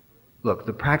 look,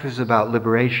 the practice is about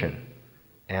liberation,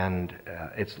 and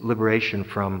it's liberation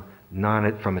from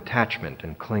attachment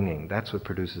and clinging. That's what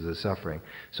produces the suffering.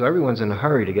 So everyone's in a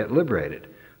hurry to get liberated.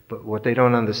 But what they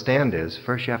don't understand is,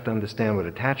 first you have to understand what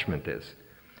attachment is.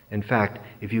 In fact,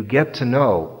 if you get to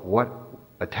know what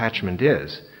attachment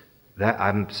is, that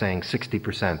I'm saying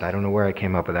 60%. I don't know where I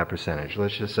came up with that percentage.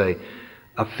 Let's just say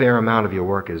a fair amount of your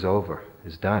work is over,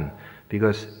 is done,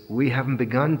 because we haven't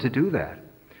begun to do that.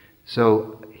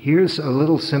 So here's a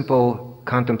little simple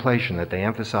contemplation that they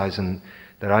emphasize in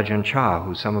that Ajahn Chah,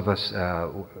 who some of us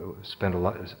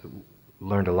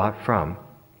learned a lot from,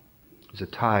 is a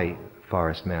Thai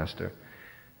forest master.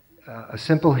 A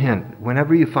simple hint: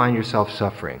 whenever you find yourself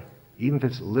suffering, even if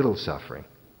it's little suffering,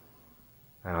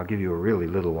 and I'll give you a really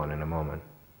little one in a moment,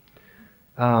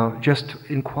 just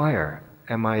inquire,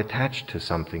 am I attached to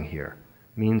something here?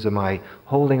 Means, am I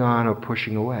holding on or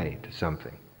pushing away to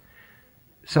something?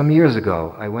 Some years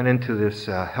ago, I went into this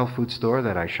health food store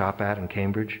that I shop at in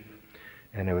Cambridge,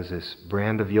 and there was this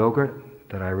brand of yogurt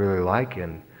that I really like,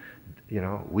 and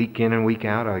week in and week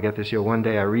out, I get this yogurt. One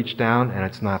day I reach down and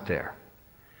it's not there.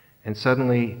 And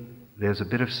suddenly, there's a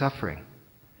bit of suffering.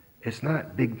 It's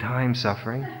not big time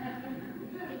suffering,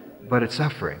 but it's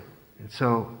suffering. And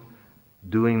so,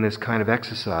 doing this kind of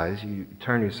exercise, you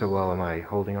turn and you say, well, am I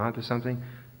holding on to something?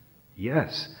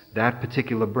 Yes, that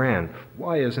particular brand.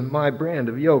 Why isn't my brand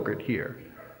of yogurt here?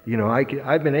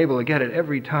 I've been able to get it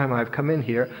every time I've come in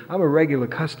here. I'm a regular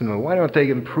customer. Why don't they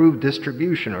improve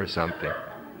distribution or something?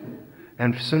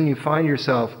 And soon you find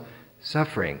yourself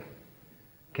suffering.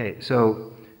 Okay,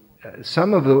 so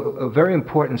a very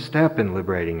important step in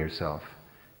liberating yourself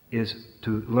is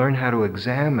to learn how to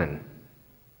examine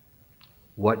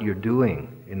what you're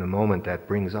doing in the moment that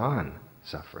brings on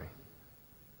suffering.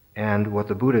 And what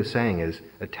the Buddha is saying is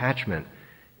attachment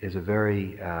is a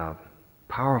very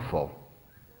powerful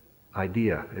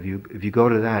idea. If you go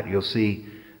to that, you'll see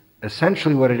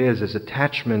essentially what it is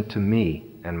attachment to me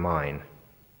and mine.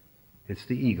 It's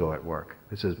the ego at work.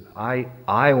 This is, I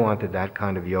wanted that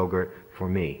kind of yogurt for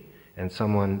me, and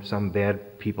some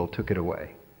bad people took it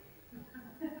away.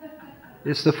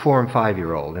 It's the 4 and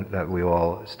 5-year-old that we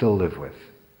all still live with.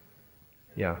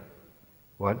 Yeah.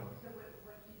 What? So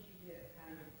what did you do?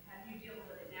 How do you deal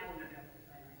with it now when you have to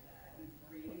find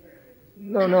like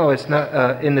that? No, it's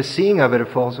not. In the seeing of it, it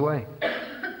falls away.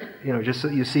 Just so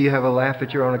you see, you have a laugh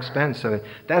at your own expense. So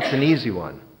that's an easy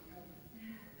one.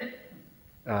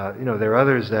 There are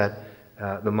others that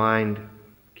the mind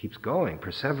keeps going,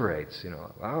 perseverates.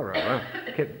 All right.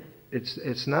 Okay.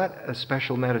 It's not a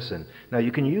special medicine. Now,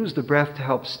 you can use the breath to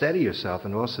help steady yourself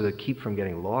and also to keep from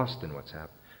getting lost in what's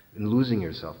happening and losing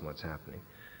yourself in what's happening.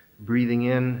 Breathing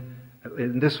in,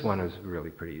 and this one is really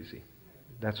pretty easy.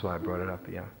 That's why I brought it up,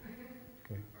 yeah.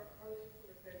 Okay.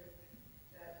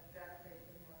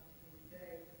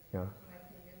 Yeah.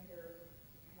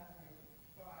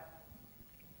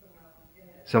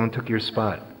 Someone took your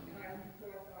spot.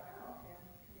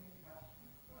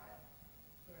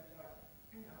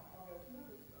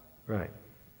 Right.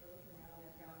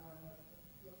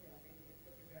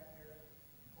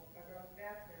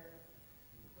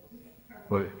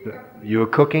 What, you were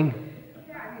cooking?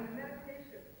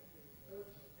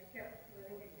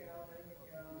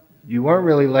 You weren't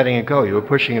really letting it go. You were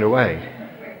pushing it away.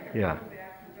 Yeah.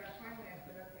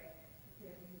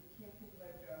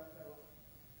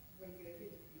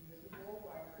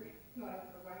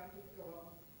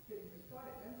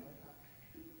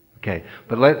 Okay,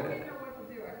 but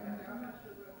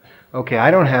okay,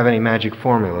 I don't have any magic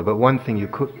formula, but one thing,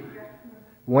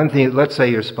 let's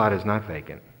say your spot is not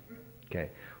vacant.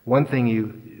 Okay, one thing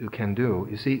you can do,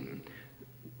 you see,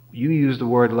 you use the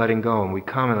word letting go, and we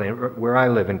commonly, where I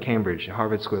live in Cambridge,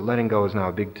 Harvard Square, letting go is now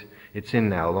it's in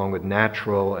now, along with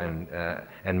natural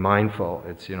and mindful.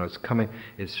 It's, you know, it's coming,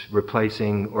 it's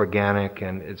replacing organic,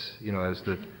 and it's, you know, as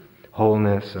the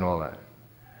wholeness and all that.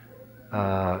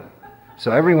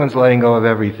 So everyone's letting go of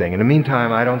everything. In the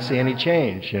meantime, I don't see any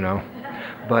change, you know.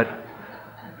 But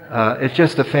it's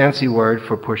just a fancy word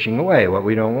for pushing away what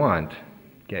we don't want.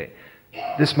 Okay.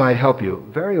 This might help you.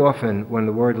 Very often when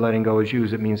the word letting go is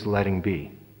used, it means letting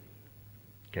be.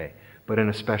 Okay. But in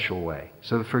a special way.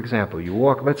 So for example, you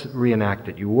walk, let's reenact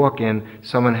it. You walk in,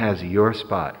 someone has your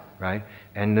spot, right?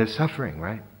 And they're suffering,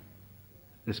 right?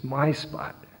 It's my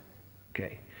spot.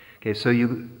 Okay. Okay, so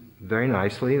you, very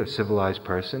nicely, a civilized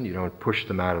person, you don't push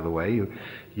them out of the way.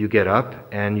 You get up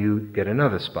and you get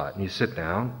another spot and you sit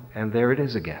down and there it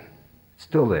is again. It's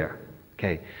still there.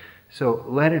 Okay, so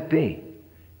let it be.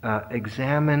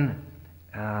 Examine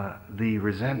the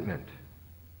resentment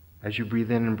as you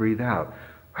breathe in and breathe out.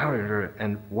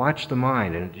 And watch the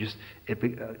mind. And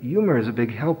humor is a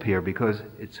big help here because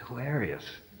it's hilarious.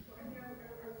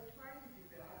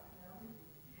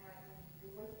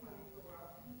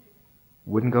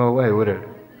 Wouldn't go away, would it? I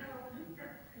didn't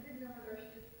know whether I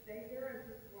should just stay there and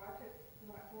just watch it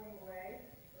not going away,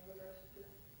 or whether I should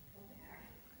just come back.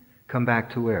 Come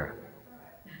back to where?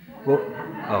 Well,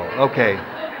 oh, okay.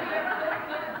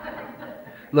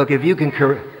 Look, if you can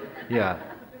yeah.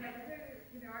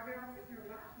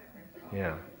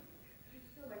 Yeah.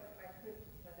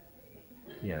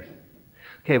 Yes.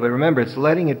 Okay, but remember, it's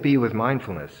letting it be with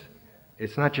mindfulness.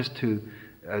 It's not just to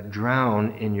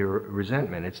drown in your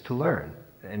resentment. It's to learn.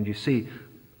 And you see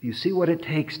what it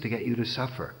takes to get you to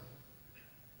suffer.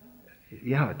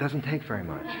 Yeah, it doesn't take very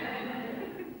much.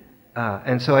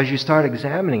 And so as you start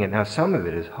examining it, now some of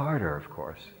it is harder, of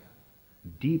course.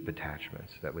 Deep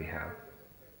attachments that we have.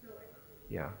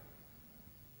 Yeah.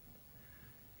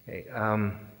 Okay,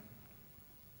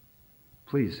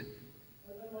 please.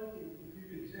 I'd like if you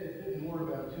could say a bit more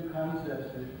about two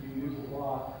concepts that you use a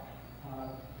lot.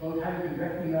 Both how you can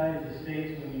recognize the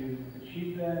states when you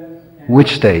achieve them. And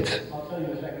which states? I'll tell you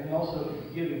in a second. And also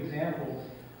give examples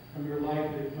from your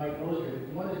life that might illustrate it.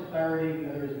 One is clarity, the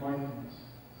other is mindfulness.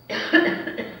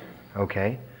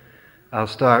 Okay. I'll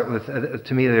start with,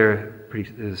 to me they're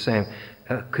the same.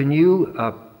 Can you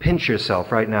pinch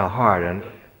yourself right now hard? And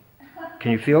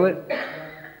can you feel it?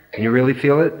 Can you really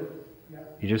feel it?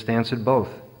 You just answered both.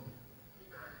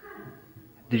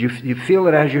 Did you feel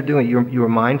it as you're doing it? You were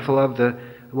mindful of the...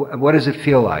 What does it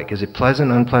feel like? Is it pleasant,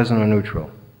 unpleasant, or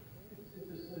neutral?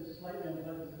 It's slightly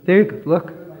unpleasant. There you go.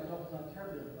 Look.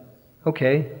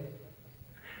 Okay.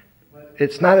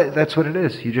 It's not... That's what it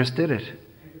is. You just did it.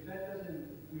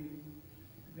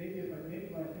 Maybe when I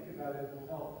think about it, it will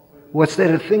help. What's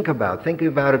there to think about? Thinking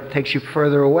about it takes you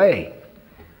further away.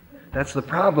 That's the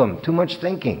problem. Too much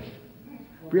thinking.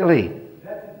 Really.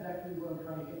 That's exactly what I'm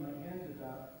trying to get my hands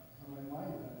about, or my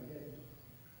mind about, I guess.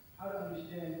 How to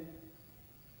understand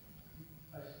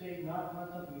a state, not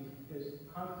something as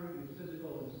concrete and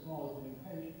physical and small as being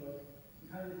pinched, but the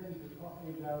kind of things we're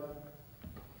talking about.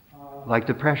 Like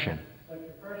depression. Like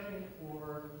depression,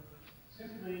 or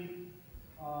simply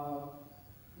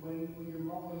when you're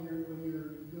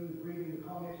doing the breathing, the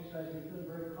calm exercise, and you're feeling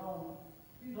very calm.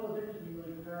 There's no difference between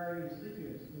really clarity and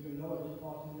sleepiness. You know it just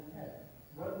pops in your head.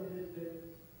 What is it that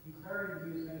clarity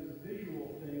is kind of a visual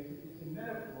thing? It's a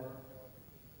metaphor,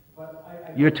 but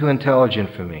You're too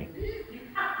intelligent for me.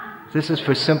 This is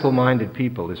for simple-minded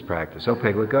people, this practice.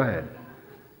 Okay, well, go ahead.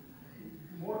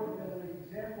 More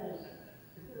examples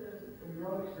from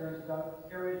your own experience about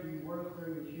areas where you weren't clear,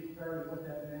 you achieved clarity, what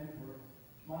that meant, or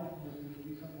mindfulness would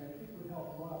be something I think would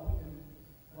help a lot.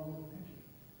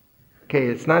 Okay,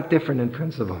 it's not different in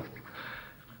principle.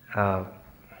 I'll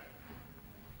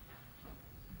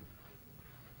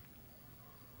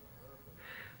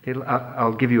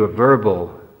give you a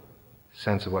verbal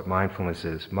sense of what mindfulness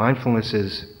is. Mindfulness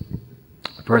is,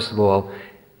 first of all,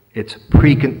 it's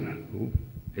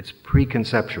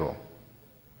preconceptual.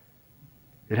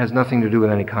 It has nothing to do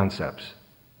with any concepts.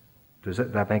 Does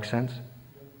that make sense?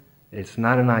 It's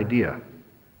not an idea.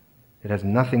 It has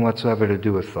nothing whatsoever to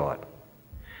do with thought.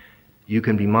 You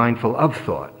can be mindful of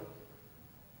thought,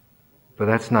 but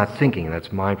that's not thinking,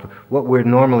 that's mindful. What we're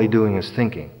normally doing is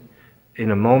thinking.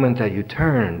 In a moment that you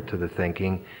turn to the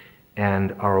thinking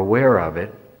and are aware of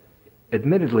it,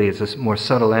 admittedly it's a more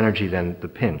subtle energy than the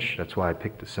pinch. That's why I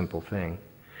picked a simple thing.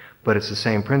 But it's the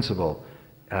same principle.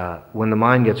 When the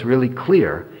mind gets really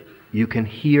clear, you can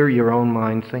hear your own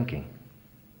mind thinking.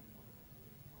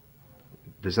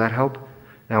 Does that help?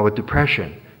 Now with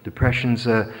depression's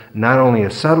not only a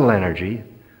subtle energy,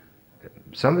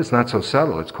 some of it's not so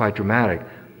subtle, it's quite dramatic,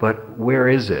 but where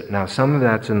is it? Now some of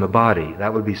that's in the body,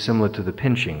 that would be similar to the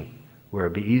pinching. where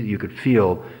it'd be easy, you could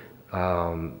feel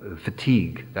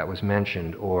fatigue that was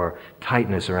mentioned, or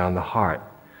tightness around the heart,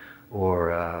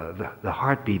 or the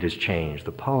heartbeat has changed,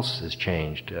 the pulse has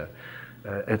changed,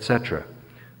 etc.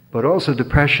 But also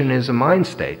depression is a mind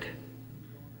state.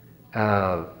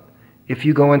 If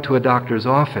you go into a doctor's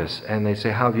office and they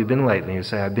say, "How have you been lately?" and you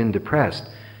say, "I've been depressed,"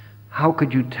 how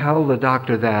could you tell the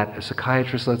doctor that, a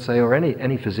psychiatrist, let's say, or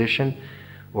any physician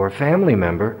or a family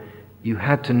member? You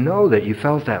had to know that you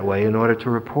felt that way in order to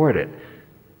report it.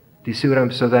 Do you see what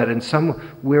I'm... So that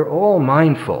we're all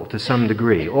mindful to some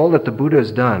degree. All that the Buddha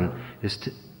has done is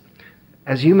to...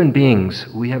 As human beings,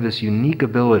 we have this unique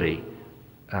ability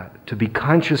to be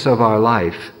conscious of our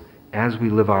life as we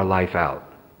live our life out.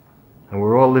 And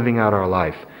we're all living out our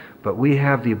life. But we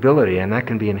have the ability, and that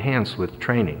can be enhanced with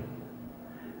training,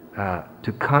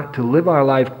 to live our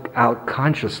life out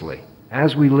consciously.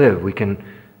 As we live, we can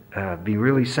be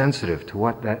really sensitive to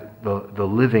what the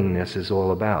livingness is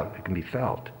all about. It can be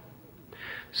felt.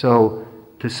 So,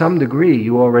 to some degree,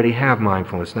 you already have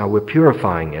mindfulness. Now, we're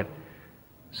purifying it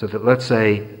so that, let's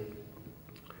say,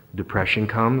 depression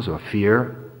comes, or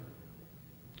fear,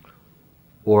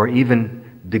 or even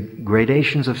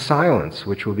gradations of silence,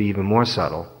 which will be even more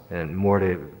subtle, and more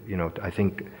to, I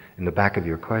think, in the back of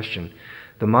your question,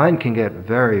 the mind can get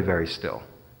very, very still.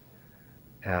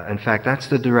 In fact, that's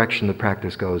the direction the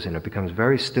practice goes in. It becomes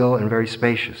very still and very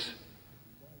spacious.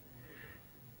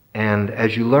 And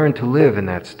as you learn to live in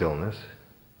that stillness,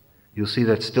 you'll see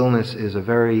that stillness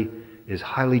is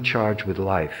highly charged with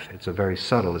life. It's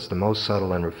the most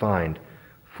subtle and refined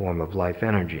form of life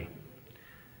energy.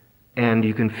 And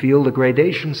you can feel the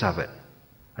gradations of it.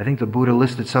 I think the Buddha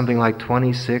listed something like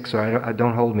 26, or I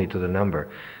don't hold me to the number,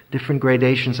 different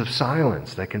gradations of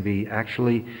silence that can be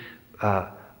actually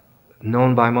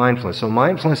known by mindfulness. So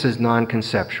mindfulness is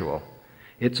non-conceptual.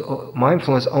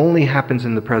 Mindfulness only happens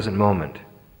in the present moment.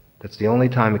 That's the only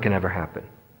time it can ever happen.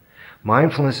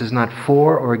 Mindfulness is not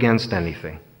for or against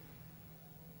anything.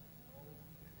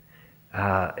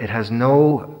 It has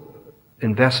no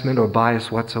investment or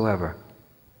bias whatsoever.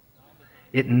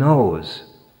 It knows.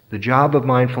 The job of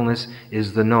mindfulness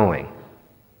is the knowing,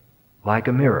 like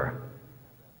a mirror.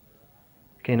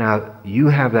 Okay, now you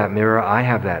have that mirror, I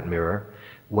have that mirror.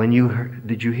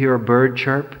 Did you hear a bird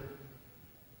chirp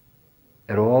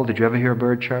at all? Did you ever hear a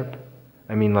bird chirp?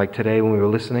 I mean, like today when we were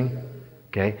listening?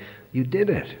 Okay, you did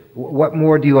it. What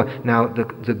more do you want? Now, Let me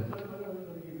give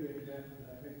you an example,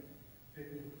 I think, take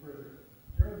it a little further.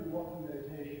 During the walking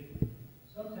meditation,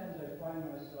 sometimes I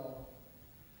find myself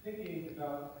thinking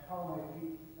about how my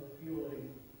feet are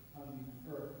feeling on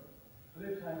the earth.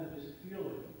 Other times I just feel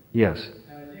it. Yes.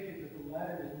 And I take it that the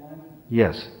latter is mindfulness.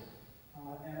 Yes.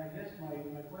 And I guess my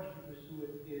question to pursue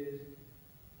it is,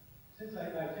 since I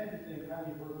tend to think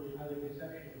highly verbally, highly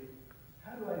conceptually,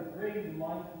 how do I bring the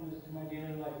mindfulness to my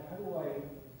daily life? How do I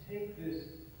take this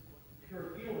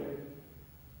pure feeling?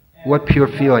 What pure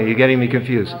feeling? You're getting me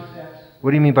confused.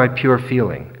 What do you mean by pure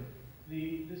feeling?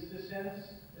 The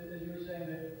sense, as you were saying,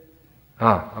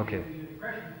 that okay. the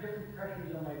different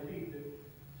pressures on my feet that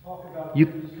talk about You-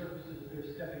 different surfaces that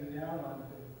they're stepping down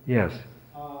onto. Yes.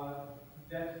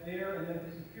 That's there and then it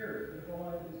disappears. But if I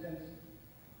want to, in a sense,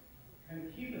 kind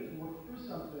of keep it to work through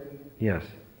something, Yes.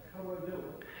 how do I do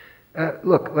it?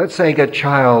 Look, let's say a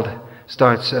child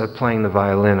starts playing the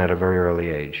violin at a very early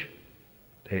age,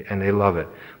 and they love it.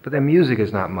 But their music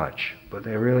is not much, but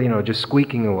they're really, just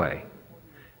squeaking away.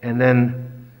 And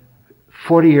then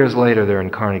 40 years later, they're in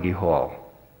Carnegie Hall.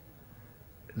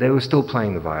 They were still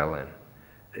playing the violin.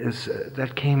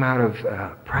 That came out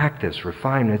of practice,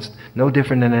 refinement. It's no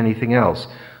different than anything else.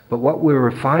 But what we're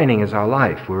refining is our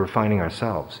life. We're refining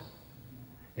ourselves.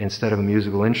 Instead of a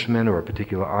musical instrument or a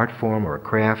particular art form or a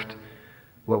craft,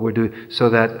 what we're doing, so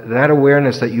that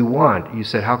awareness that you want, you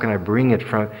said, how can I bring it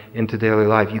into daily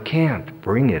life? You can't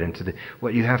bring it into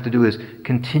what you have to do is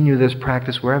continue this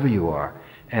practice wherever you are.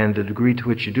 And the degree to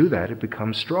which you do that, it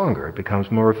becomes stronger. It becomes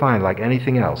more refined, like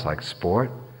anything else, like sport,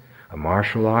 a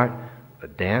martial art, a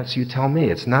dance. You tell me.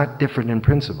 It's not different in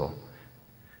principle.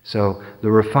 So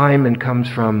the refinement comes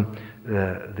from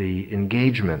the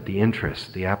engagement, the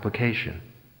interest, the application.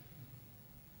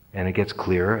 And it gets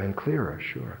clearer and clearer,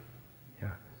 sure.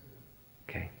 Yeah.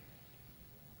 Okay.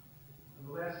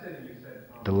 The last sitting you said...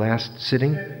 The last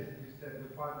sitting? You said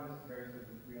with 5 minutes there, you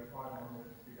said we have 5 more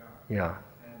minutes to go. Yeah.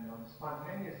 And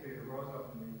spontaneously it arose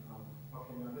up in me,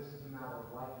 okay, now this is a matter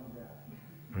of life and death.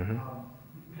 Mm-hmm.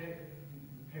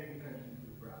 Paying attention to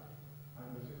the breath.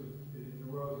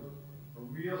 It arose a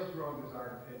real strong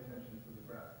desire to pay attention to the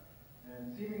breath.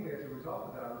 And seemingly as a result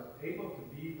of that, I was able to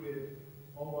be with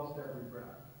almost every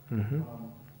breath. Mm-hmm.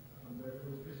 The it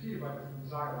was preceded by this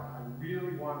desire, like, I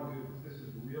really want to do this. This is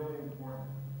really important.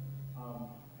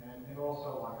 And also,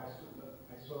 like, I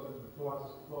saw that the thoughts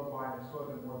flowed by, and I saw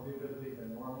them more vividly than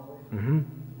normally. Mm-hmm.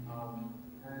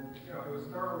 And, it was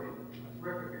thoroughly a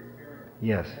terrific experience.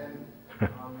 Yes. And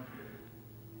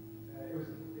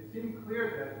it seemed clear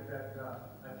that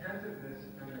attentiveness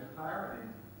and clarity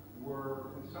were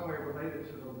in some way related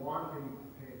to the wanting to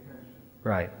pay attention.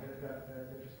 Right.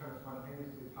 That just kind of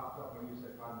spontaneously popped up when you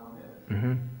said 5 more minutes.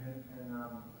 Mm-hmm.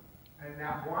 And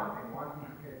that wanting to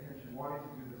pay attention, wanting to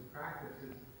do this practice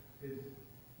is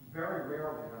very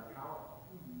rarely that powerful.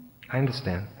 I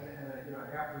understand. And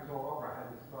after it's all over, I had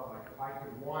this thought, like, if I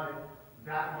could want it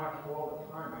that much all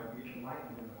the time, I'd be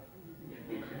enlightened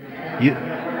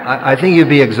enough. I think you'd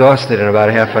be exhausted in about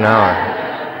half an hour.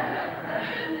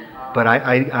 But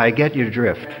I get your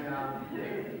drift.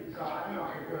 And, so I don't know if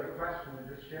I could go to a question and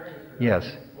just sharing this with Yes.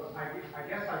 Well, I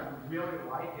guess I would really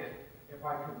like it if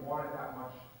I could want it that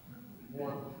much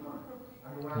more of the time. I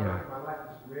mean, when I look at my life,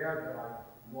 it's rare that I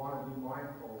want to be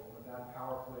mindful of that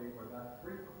powerfully or that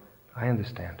frequently. I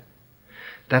understand.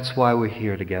 That's why we're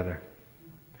here together.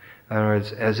 In other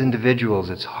words, as individuals,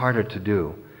 it's harder to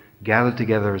do. Gathered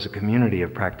together as a community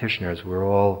of practitioners, we're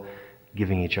all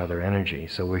giving each other energy.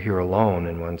 So we're here alone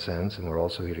in one sense, and we're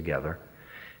also here together.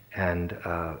 And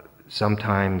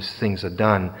sometimes things are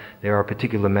done. There are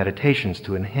particular meditations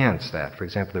to enhance that. For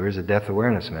example, there is a death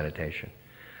awareness meditation,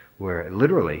 where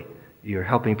literally you're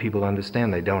helping people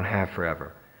understand they don't have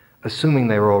forever, assuming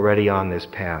they were already on this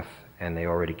path and they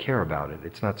already care about it.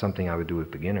 It's not something I would do with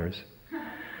beginners,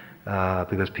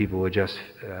 because people would just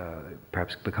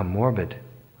perhaps become morbid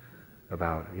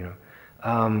about,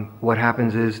 what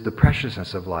happens is the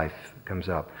preciousness of life comes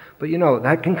up. But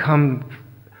that can come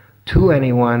to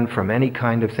anyone from any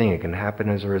kind of thing. It can happen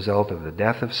as a result of the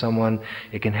death of someone.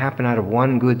 It can happen out of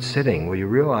one good sitting where you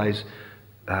realize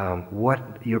what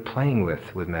you're playing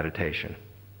with meditation.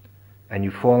 And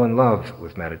you fall in love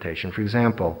with meditation. For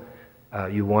example,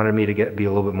 you wanted me to be a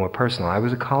little bit more personal. I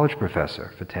was a college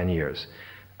professor for 10 years.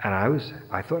 And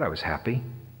I thought I was happy.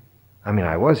 I mean,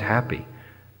 I was happy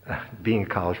being a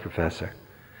college professor.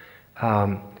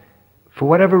 For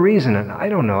whatever reason, and I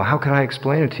don't know, how can I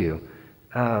explain it to you?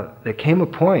 There came a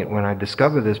point when I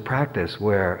discovered this practice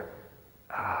where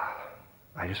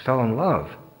I just fell in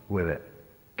love with it.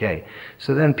 Okay,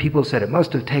 so then people said it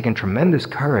must have taken tremendous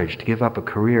courage to give up a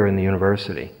career in the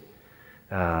university,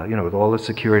 with all the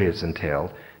security it's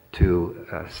entailed, to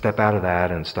step out of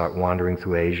that and start wandering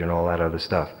through Asia and all that other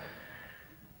stuff.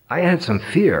 I had some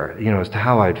fear, as to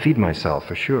how I'd feed myself,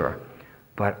 for sure.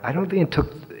 But I don't think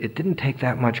it didn't take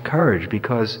that much courage,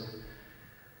 because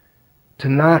to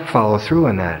not follow through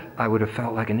on that, I would have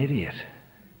felt like an idiot,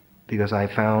 because I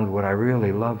found what I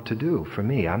really love to do for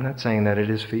me. I'm not saying that it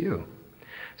is for you.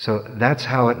 So that's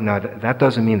how that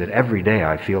doesn't mean that every day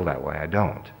I feel that way. I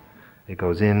don't. It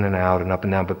goes in and out and up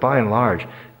and down. But by and large,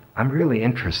 I'm really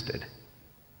interested.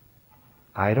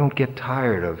 I don't get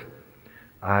tired of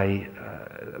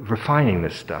refining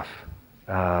this stuff,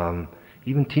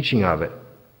 even teaching of it,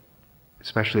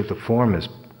 especially if the form is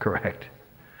correct.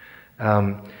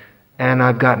 And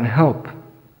I've gotten help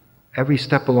every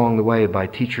step along the way by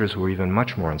teachers who were even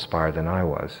much more inspired than I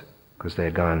was, because they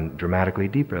had gone dramatically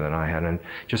deeper than I had, and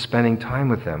just spending time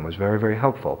with them was very, very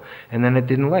helpful. And then it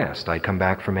didn't last. I'd come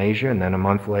back from Asia, and then a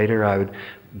month later I would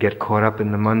get caught up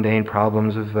in the mundane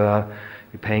problems of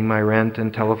paying my rent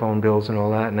and telephone bills and all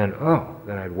that, and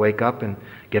then I'd wake up and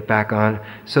get back on.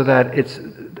 So that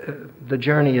the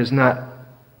journey is not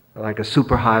like a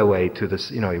superhighway to this,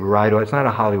 you ride. It's not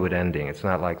a Hollywood ending. It's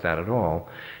not like that at all,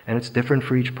 and it's different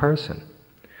for each person.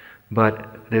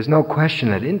 But there's no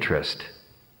question that interest,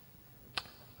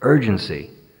 urgency.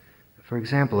 For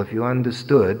example, if you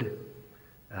understood,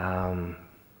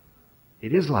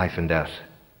 it is life and death.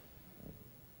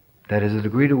 That is, the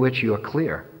degree to which you are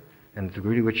clear and the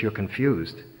degree to which you're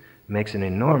confused makes an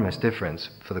enormous difference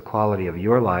for the quality of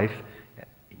your life,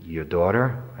 your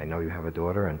daughter, I know you have a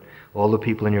daughter, and all the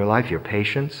people in your life, your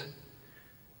patients.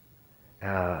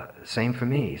 Same for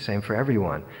me, same for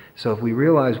everyone. So if we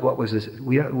realize what was this,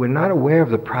 we're not aware of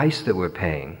the price that we're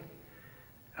paying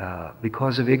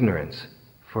because of ignorance.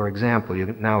 For example,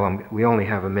 we only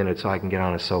have a minute, so I can get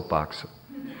on a soapbox.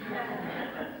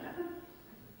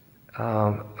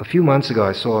 A few months ago,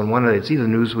 I saw in it's either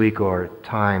Newsweek or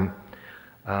Time,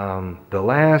 the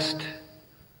last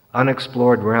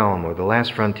unexplored realm, or the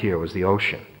last frontier, was the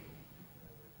ocean.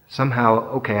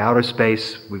 Somehow, outer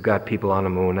space, we've got people on the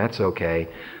moon, that's okay.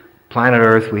 Planet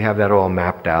Earth, we have that all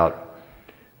mapped out.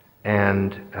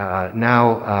 And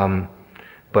now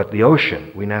But the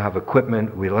ocean, we now have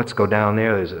equipment, let's go down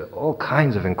there, there's all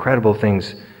kinds of incredible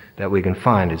things that we can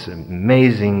find. It's an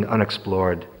amazing,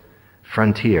 unexplored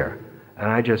frontier. And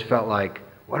I just felt like,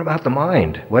 what about the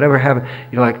mind? Whatever happened?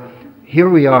 Like, here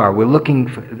we are, we're looking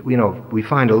for, we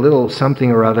find a little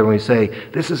something or other and we say,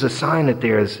 this is a sign that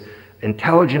there's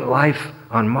intelligent life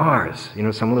on Mars,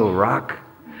 some little rock.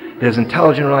 There's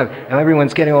intelligent life, and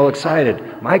everyone's getting all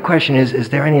excited. My question is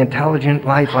there any intelligent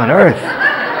life on Earth?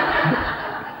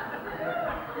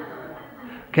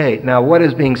 Okay, now what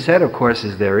is being said, of course,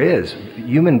 is there is.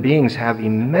 Human beings have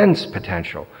immense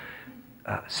potential.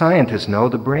 Scientists know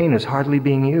the brain is hardly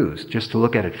being used, just to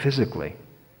look at it physically.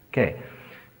 Okay,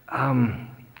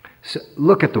 so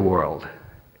look at the world.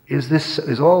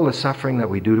 Is all the suffering that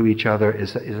we do to each other,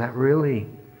 is that really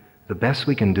the best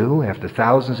we can do after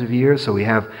thousands of years? So we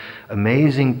have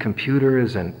amazing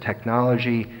computers and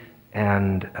technology,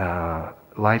 and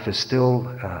life is still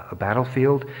a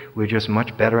battlefield. We're just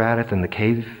much better at it than the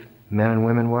cave men and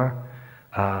women were.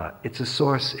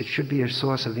 It should be a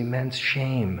source of immense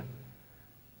shame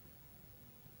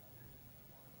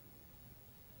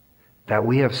that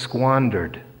we have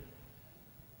squandered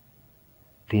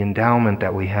the endowment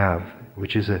that we have,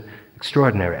 which is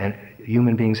extraordinary, and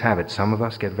human beings have it. Some of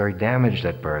us get very damaged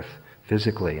at birth,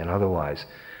 physically and otherwise.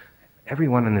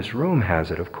 Everyone in this room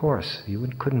has it, of course. You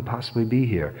couldn't possibly be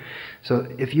here. So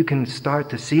if you can start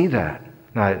to see that,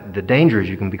 now the danger is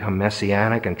you can become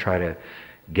messianic and try to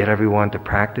get everyone to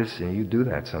practice, and you do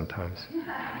that sometimes.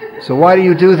 So why do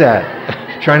you do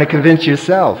that? Trying to convince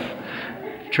yourself.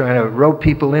 Trying to rope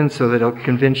people in so that they'll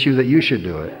convince you that you should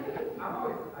do it. I'm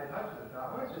always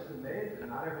just amazed that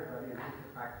not everybody is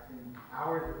practicing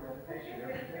hours of meditation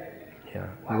every day.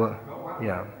 Yeah. Well,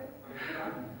 yeah.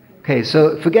 Okay,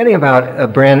 so forgetting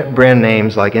about brand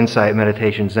names like insight,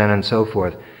 meditation, Zen, and so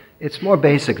forth, it's more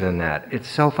basic than that. It's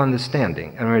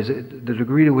self-understanding. In other words, the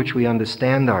degree to which we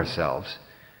understand ourselves,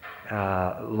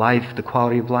 the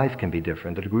quality of life can be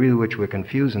different. The degree to which we're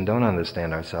confused and don't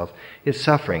understand ourselves is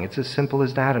suffering. It's as simple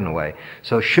as that in a way.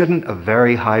 So shouldn't a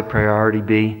very high priority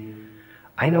be?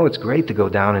 I know it's great to go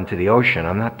down into the ocean.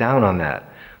 I'm not down on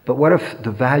that. But what if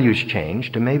the values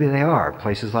changed, and maybe they are.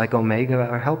 Places like Omega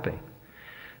are helping.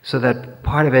 So that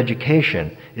part of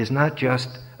education is not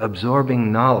just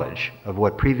absorbing knowledge of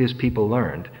what previous people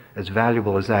learned, as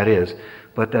valuable as that is,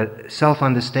 but that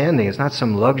self-understanding is not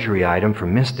some luxury item for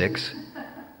mystics,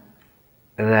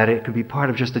 that it could be part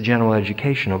of just the general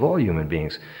education of all human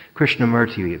beings.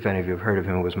 Krishnamurti, if any of you have heard of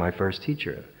him, was my first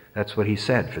teacher. That's what he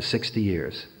said for 60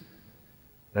 years.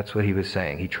 That's what he was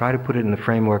saying. He tried to put it in the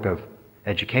framework of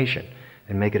education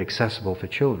and make it accessible for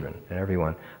children and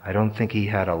everyone. I don't think he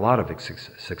had a lot of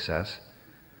success,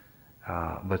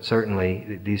 but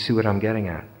certainly, do you see what I'm getting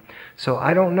at? So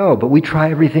I don't know, but we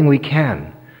try everything we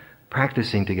can,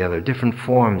 practicing together, different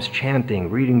forms, chanting,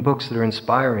 reading books that are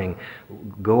inspiring,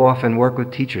 go off and work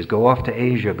with teachers, go off to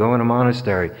Asia, go in a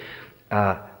monastery.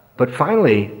 But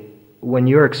finally, when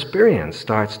your experience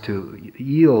starts to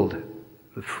yield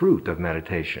the fruit of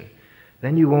meditation,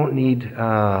 then you won't need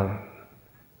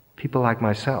people like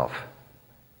myself.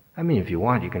 I mean, if you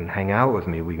want, you can hang out with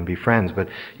me, we can be friends, but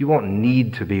you won't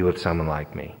need to be with someone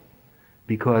like me,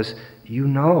 because you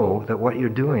know that what you're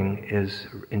doing is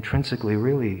intrinsically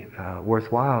really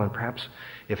worthwhile, and perhaps,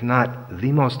 if not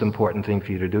the most important thing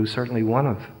for you to do, certainly one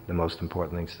of the most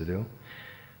important things to do.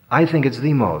 I think it's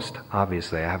the most,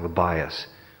 obviously, I have a bias,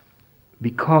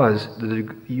 because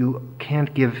you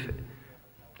can't give.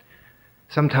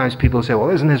 Sometimes people say, well,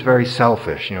 isn't this very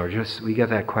selfish? We get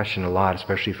that question a lot,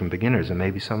 especially from beginners, and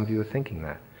maybe some of you are thinking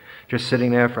that. Just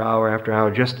sitting there for hour after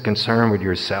hour, just concerned with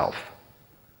yourself.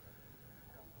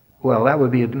 Well, that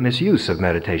would be a misuse of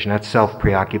meditation. That's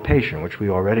self-preoccupation, which we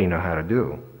already know how to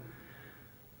do.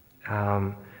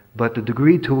 But the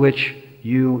degree to which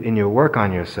you, in your work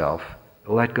on yourself,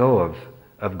 let go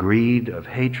of greed, of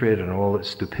hatred, and all the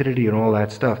stupidity and all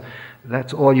that stuff,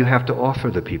 that's all you have to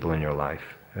offer the people in your life.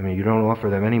 I mean, you don't offer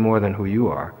them any more than who you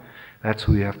are. That's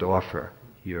who you have to offer.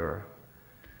 Your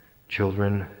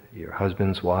children, your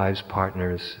husbands, wives,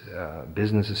 partners,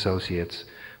 business associates,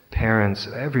 parents,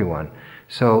 everyone.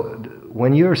 So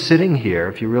when you're sitting here,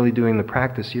 if you're really doing the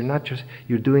practice,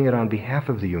 you're doing it on behalf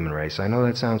of the human race. I know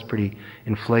that sounds pretty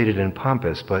inflated and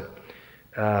pompous, but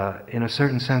in a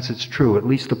certain sense it's true, at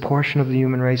least the portion of the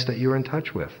human race that you're in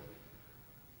touch with.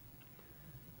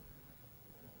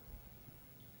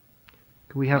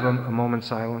 Could we have a moment's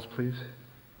silence, please?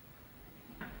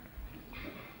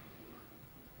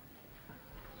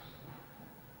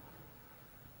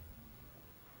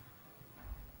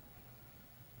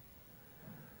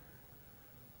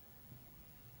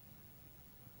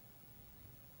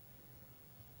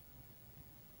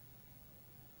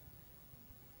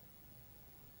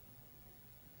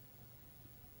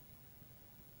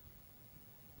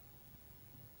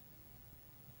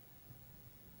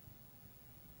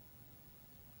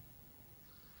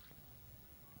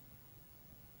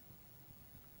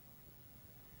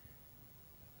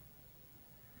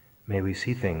 May we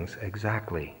see things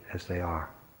exactly as they are.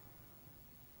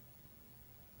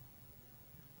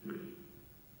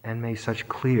 And may such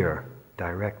clear,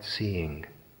 direct seeing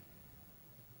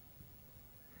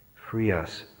free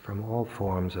us from all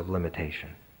forms of limitation.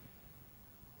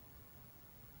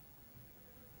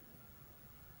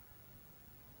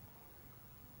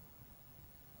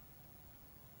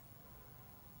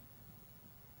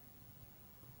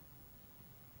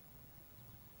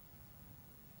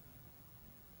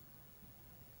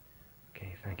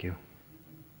 Okay, thank you.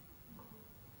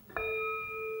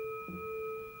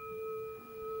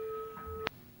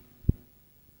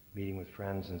 Meeting with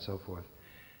friends and so forth.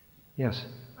 Yes?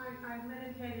 I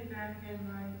meditated back in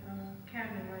my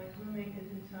cabin. My roommate is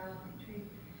in silent retreat.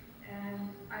 And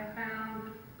I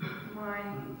found my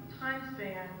time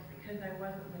spans, because I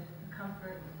wasn't with the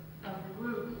comfort of the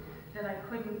group, that I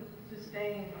couldn't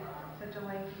sustain such a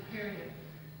lengthy period.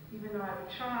 Even though I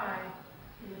would try,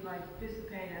 it would like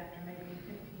dissipate after maybe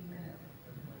 15 minutes.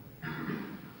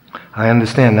 I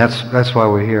understand. That's why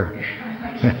we're here.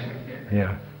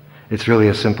 Yeah. It's really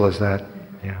as simple as that.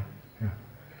 Yeah. Yeah.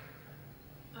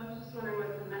 I was just wondering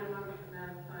what the minimum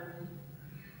amount of time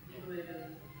you believe is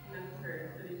necessary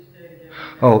for each day to get.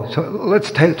 Oh, so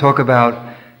let's talk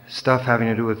about stuff having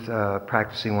to do with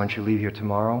practicing once you leave here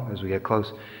tomorrow, as we get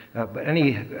close. But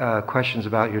any questions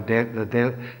about your day?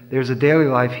 There's a daily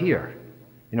life here.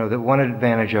 You know, the one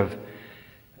advantage of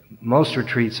most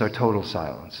retreats are total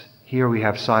silence. Here we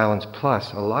have silence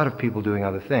plus a lot of people doing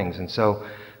other things, and so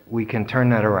we can turn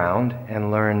that around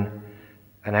and learn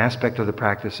an aspect of the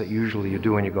practice that usually you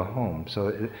do when you go home.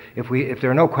 So if there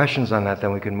are no questions on that,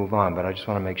 then we can move on, but I just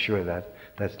want to make sure that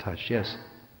that's touched. Yes?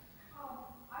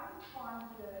 I just find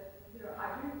that,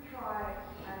 I do try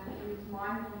and use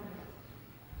mindfulness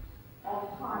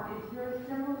all the time. It's very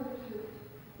similar to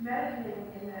meditating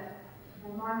in that the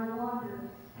mind wanders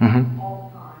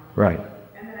all the time. Right.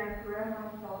 And then I grab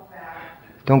myself back.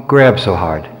 Don't grab so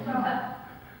hard.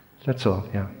 That's all,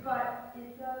 yeah. But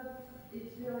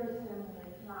it's very similar.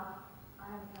 It's not, I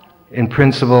haven't found it. In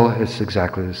principle, it's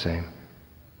exactly the same.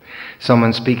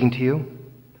 Someone's speaking to you,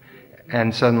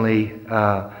 and suddenly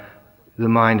the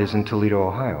mind is in Toledo,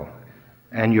 Ohio.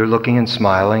 And you're looking and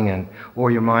smiling, or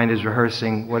your mind is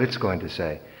rehearsing what it's going to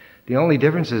say. The only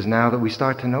difference is now that we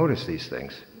start to notice these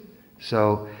things.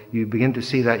 So you begin to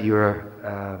see that you're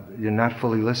not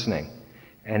fully listening.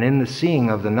 And in the seeing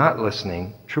of the not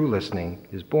listening, true listening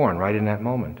is born right in that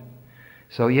moment.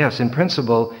 So yes, in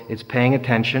principle, it's paying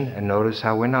attention and notice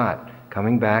how we're not.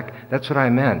 Coming back, that's what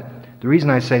I meant. The reason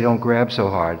I say don't grab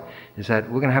so hard is that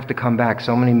we're going to have to come back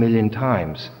so many million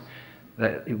times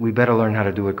that we better learn how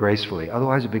to do it gracefully.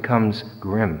 Otherwise it becomes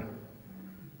grim.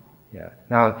 Yeah.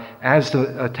 Now, as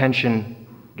the attention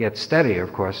gets steadier,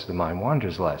 of course, the mind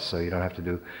wanders less, so you don't have to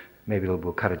do, maybe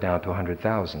we'll cut it down to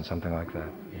 100,000, something like that.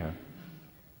 Yeah.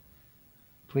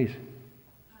 Please.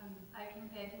 I came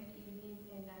back in the evening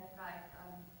and I tried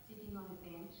sitting on the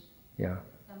bench. Yeah.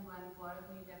 Someone borrowed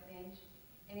me the bench,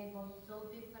 and it was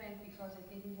so different because I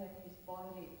didn't have this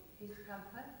bodily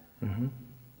discomfort. Mm-hmm.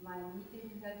 My knee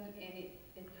didn't hurt me, and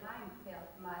the time felt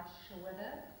much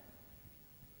shorter.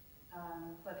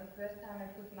 For the first time, I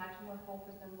could much more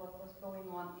focus on what was going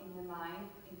on in the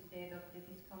mind instead of the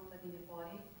discomfort in the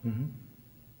body. Mm-hmm.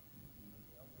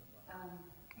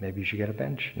 Maybe you should get a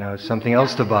bench. Now it's something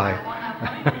else to buy.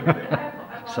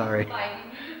 Sorry.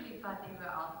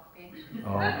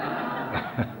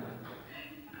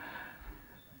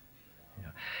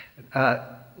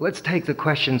 Let's take the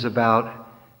questions about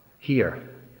here.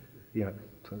 Yeah.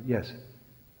 Yes.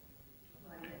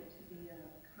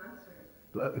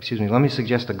 Excuse me. Let me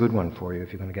suggest a good one for you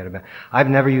if you're going to get a bench. I've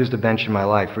never used a bench in my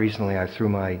life. Recently, I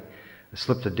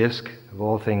slipped a disc. Of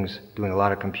all things, doing a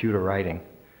lot of computer writing.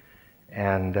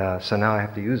 And so now I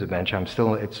have to use a bench.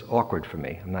 It's awkward for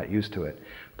me. I'm not used to it.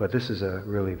 But this is a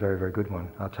really very, very good one.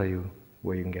 I'll tell you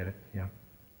where you can get it. Yeah.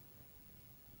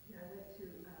 Yeah, I went to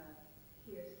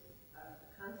hear a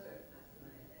concert last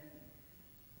night, and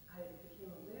I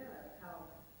became aware of how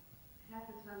half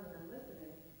the time when I'm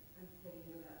listening, I'm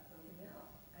thinking about something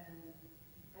else.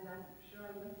 And I'm sure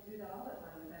I wouldn't do that all the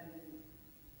time without even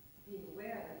being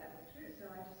aware that was true. So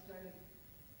I just started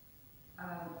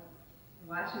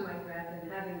watching my breath and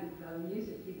having the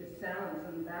music be the sounds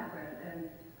in the background, and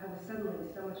I was suddenly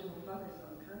so much more focused on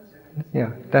the concert.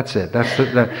 Yeah, that's it.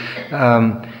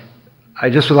 I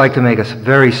just would like to make a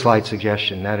very slight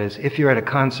suggestion. That is, if you're at a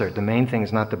concert, the main thing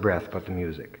is not the breath, but the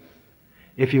music.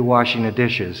 If you're washing the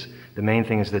dishes, the main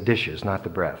thing is the dishes, not the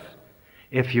breath.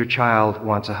 If your child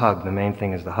wants a hug, the main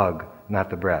thing is the hug, not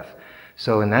the breath.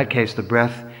 So in that case, the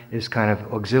breath is kind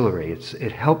of auxiliary.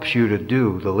 It helps you to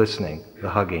do the listening,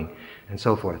 the hugging, and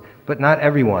so forth. But not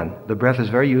everyone. The breath is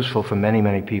very useful for many,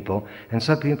 many people, and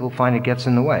some people find it gets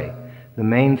in the way. The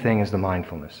main thing is the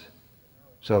mindfulness.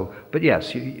 So, but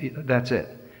yes, that's it.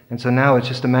 And so now it's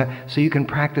just a matter, so you can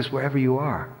practice wherever you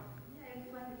are. Yeah,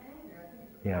 it's like an anger. I think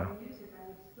if Yeah. I use it, I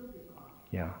would still be off.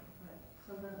 Yeah. But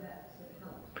somehow that sort of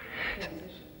helps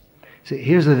transition. See,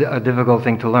 here's a difficult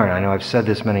thing to learn. I know I've said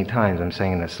this many times. I'm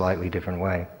saying it in a slightly different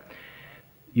way.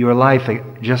 Your life,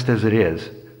 just as it is,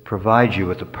 provides you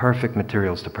with the perfect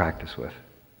materials to practice with.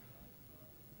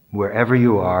 Wherever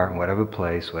you are, whatever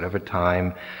place, whatever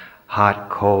time, hot,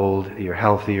 cold, you're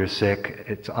healthy, you're sick,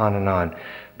 it's on and on.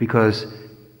 Because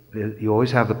you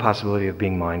always have the possibility of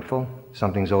being mindful.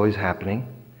 Something's always happening,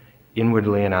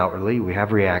 inwardly and outwardly. We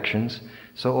have reactions.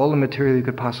 So all the material you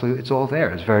could possibly, it's all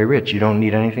there. It's very rich. You don't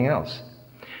need anything else.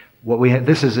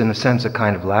 This is, in a sense, a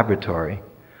kind of laboratory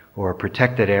or a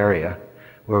protected area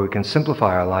where we can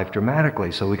simplify our life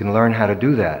dramatically so we can learn how to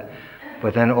do that.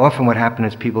 But then often what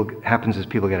happens is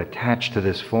people get attached to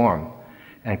this form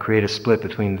and create a split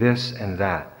between this and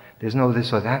that. There's no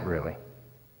this or that, really.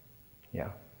 Yeah.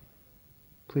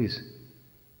 Please.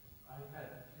 I've had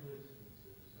two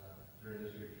instances during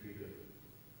this retreat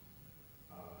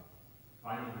of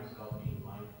finding myself being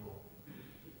mindful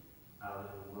out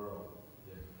in the world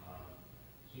that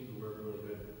seemed to work really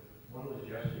good. One was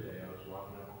yesterday. I was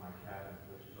walking up to my cabin,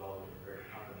 which is always a very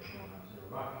confident when I was in a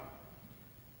rush.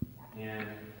 And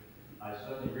I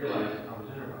suddenly realized I was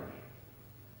in a rush.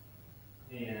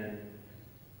 And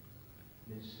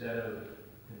instead of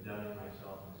condemning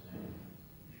myself and saying,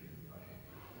 you shouldn't be rushing,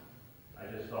 I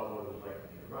just felt what it was like to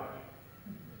be in a rush.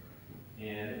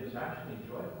 And it was actually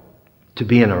enjoyable. To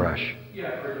be in a rush.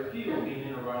 Yeah, or to feel being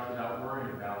in a rush without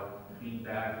worrying about being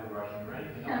bad for rushing or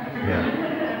anything else.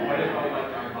 Yeah. What if I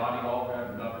like my body all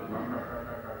revved up and rush.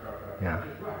 Yeah.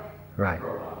 Just rush. Right.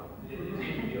 For a while. It seemed to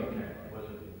be okay. It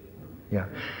wasn't a big deal.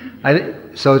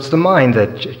 Yeah. So it's the mind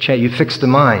that you fix the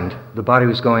mind. The body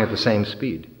was going at the same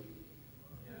speed.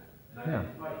 Yeah. And I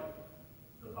didn't fight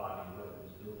the body, what it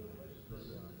was doing. I just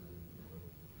listened.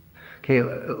 Okay,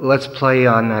 let's play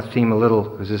on that theme a little,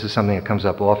 because this is something that comes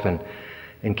up often.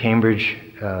 In Cambridge,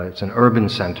 it's an urban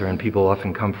center, and people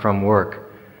often come from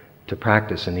work to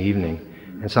practice in the evening.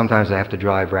 And sometimes they have to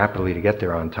drive rapidly to get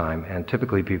there on time. And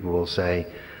typically people will say,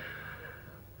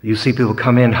 you see people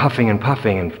come in huffing and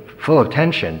puffing and full of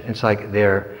tension. It's like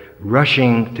they're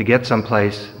rushing to get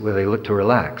someplace where they look to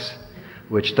relax,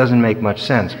 which doesn't make much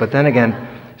sense. But then again,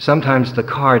 sometimes the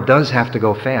car does have to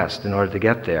go fast in order to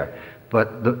get there.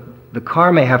 But the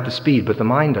car may have to speed, but the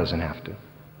mind doesn't have to.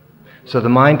 So the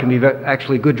mind can be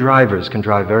actually, good drivers can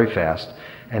drive very fast,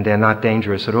 and they're not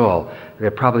dangerous at all.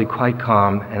 They're probably quite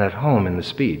calm and at home in the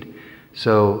speed.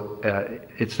 So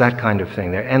it's that kind of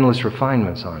thing. There are endless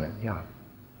refinements on it. Yeah.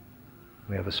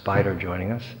 We have a spider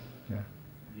joining us. Yeah.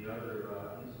 The other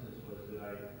instance was that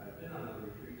I've been on other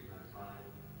retreats and I find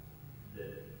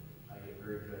that I get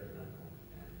very judgmental.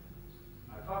 And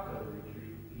I've talked to other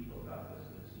retreat people about this,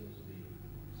 and it seems to be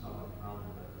somewhat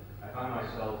common. But I find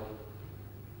myself,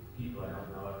 people I don't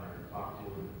know, I've never talked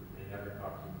to, and they never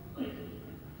talk to me.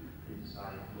 They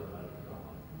decide to let it go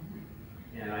on.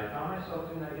 And I found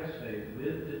myself doing that yesterday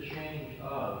with the change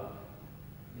of,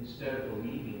 instead of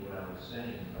believing what I was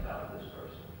saying about this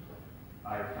person,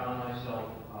 I found myself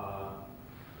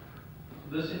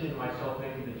listening to myself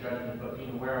making the judgment, but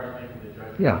being aware I was making the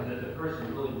judgment, Yeah. that the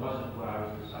person really wasn't what I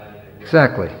was deciding they were.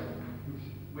 Exactly.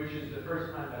 Which is the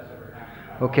first time that's ever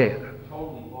happened. I Okay.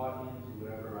 totally bought into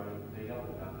whatever I made up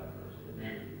about that person, and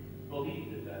then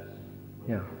believed that that's what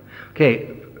Yeah.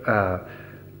 Okay.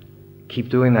 Keep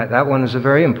doing that. That one is a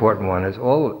very important one, as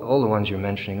all the ones you're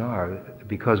mentioning are,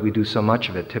 because we do so much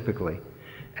of it typically.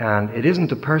 And it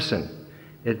isn't a person.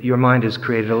 Your mind has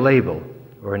created a label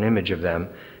or an image of them,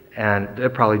 and they're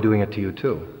probably doing it to you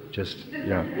too. Just, you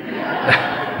know.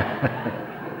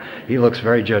 He looks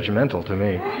very judgmental to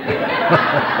me.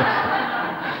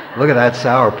 Look at that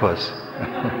sourpuss.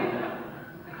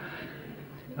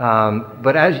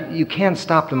 But as you can't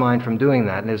stop the mind from doing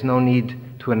that, and there's no need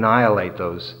to annihilate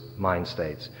those mind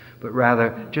states, but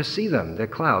rather just see them. They're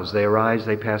clouds. They arise,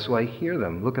 they pass away. Hear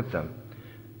them, look at them.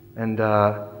 And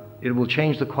it will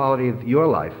change the quality of your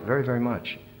life very, very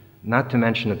much. Not to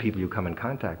mention the people you come in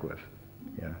contact with.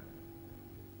 Yeah.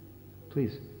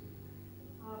 Please.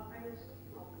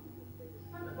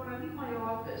 When I leave my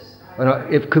office,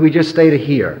 Could we just stay to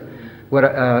here? What?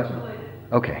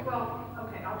 Okay. Well,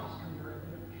 okay, I'll just come here.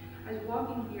 I was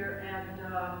walking here and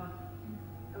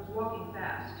I was walking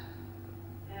fast.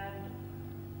 And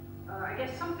I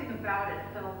guess something about it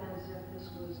felt as if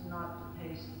this was not the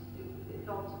pace. It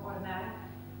felt automatic.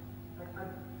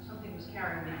 Something was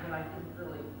carrying me, but I didn't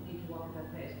really need to walk at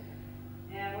that pace.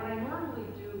 And what I normally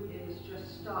do is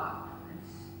just stop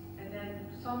and then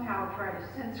somehow try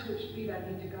to sense which speed I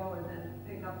need to go and then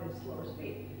pick up at a slower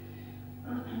speed.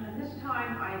 And this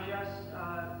time I just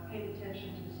paid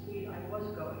attention to the speed I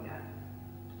was going at,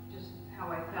 just how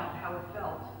I felt, how it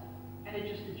felt, and it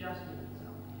just adjusted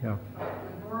itself. Yeah.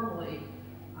 But normally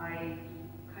I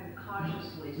kind of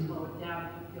consciously slow it down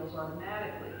if it feels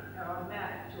automatic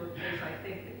to a pace I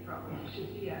think it probably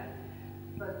should be at.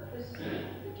 But this,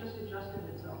 it just adjusted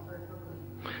itself very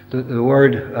quickly. The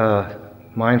word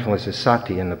mindfulness is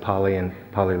sati in the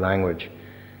Pali language,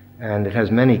 and it has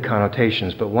many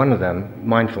connotations, but one of them,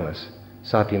 mindfulness,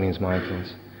 sati means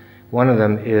mindfulness. One of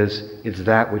them is, it's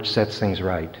that which sets things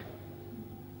right.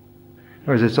 In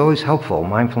other words, it's always helpful.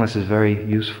 Mindfulness is very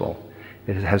useful.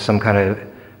 It has some kind of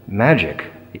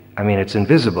magic. I mean, it's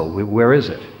invisible. Where is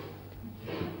it?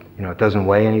 You know, it doesn't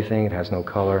weigh anything, it has no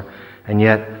color, and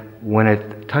yet when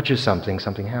it touches something,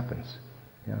 something happens.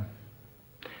 Yeah.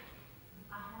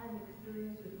 I had an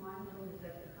experience with mindfulness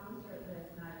at the concert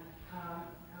last night.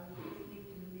 I was listening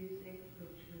to music,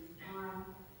 which was fine.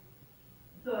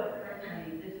 Thought it occurred to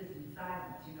me, this is in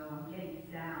silence, you know, I'm getting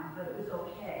sound, but it was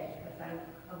okay because I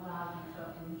allowed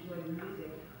myself to enjoy the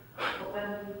music. But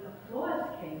when the applause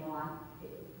came on,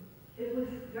 it was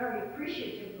very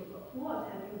appreciative of applause,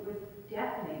 and it was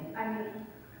deafening. I mean,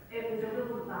 it was a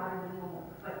little louder than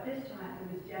normal, but this time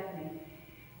it was deafening.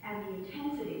 And the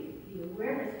intensity, the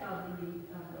awareness of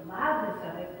the loudness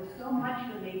of it was so much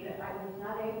for me that I was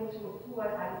not able to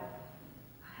applaud. I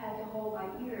had to hold my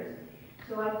ears.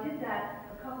 So I did that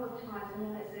a couple of times,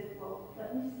 and then I said, well,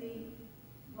 let me see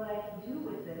what I can do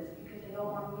with this, because I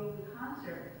don't want to leave the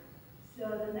concert. So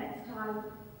the next time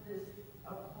this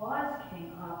applause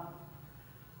came up,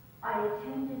 I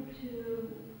attended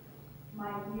to my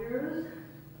ears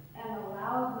and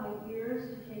allowed my ears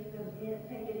to take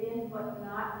it in, but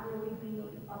not really be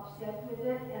upset with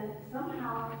it. And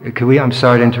somehow, I'm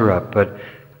sorry to interrupt, but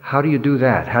how do you do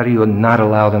that? How do you not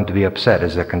allow them to be upset?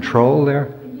 Is there control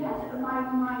there? yes,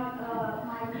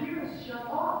 my ears shut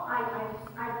off. I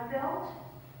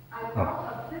felt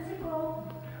a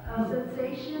physical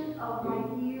sensation of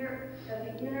my ear,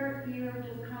 the inner ear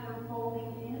just kind of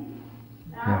folding in.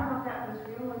 And I don't know if that was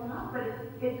real or not, but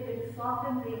it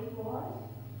softened the applause.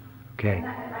 Okay. And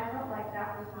I felt like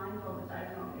that was mindfulness. I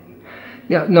don't know, maybe.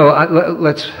 Yeah, no,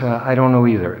 let's, I don't know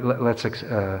either. Let's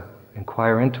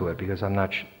inquire into it, because I'm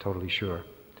not totally sure.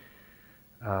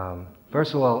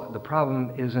 First of all, the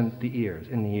problem isn't the ears,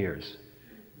 in the ears.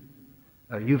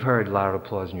 You've heard loud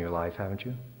applause in your life, haven't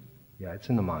you? Yeah, it's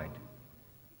in the mind.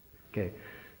 Okay.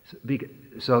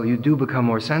 So you do become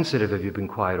more sensitive if you've been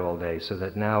quiet all day, so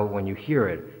that now when you hear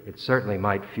it, it certainly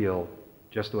might feel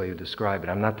just the way you describe it.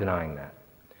 I'm not denying that.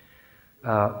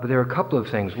 But there are a couple of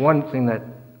things. One thing that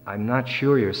I'm not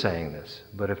sure you're saying this,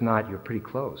 but if not, you're pretty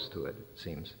close to it, it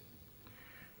seems.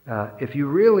 If you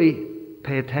really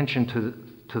pay attention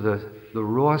to the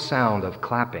raw sound of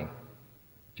clapping,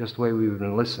 just the way we've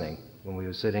been listening when we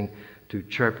were sitting, to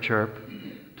chirp, chirp,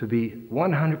 to be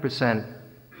 100%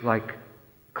 like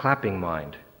clapping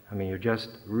mind. I mean, you're just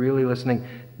really listening,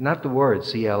 not the word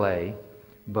CLA,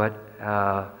 but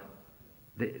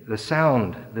the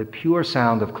sound, the pure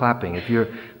sound of clapping. If you're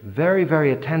very,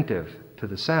 very attentive to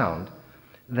the sound,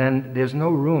 then there's no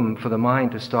room for the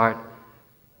mind to start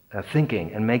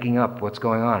thinking and making up what's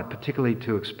going on, particularly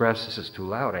to express, this is too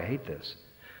loud, I hate this.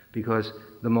 Because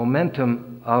the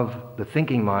momentum of the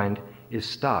thinking mind is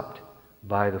stopped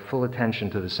by the full attention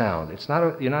to the sound. It's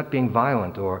not you're not being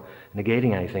violent or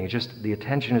negating anything, it's just the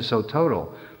attention is so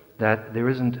total that there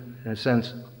isn't, in a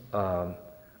sense,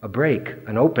 a break,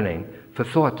 an opening for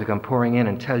thought to come pouring in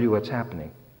and tell you what's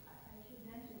happening. I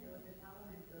should mention there was an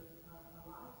element of a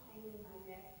lot of pain in my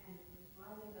neck, and it was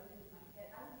rising up into my head.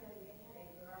 I was getting a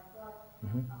headache, or I thought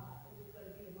it was going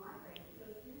to be a migraine. It was so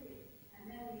serious. And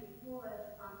then the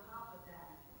applause on top of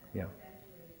that. Yeah.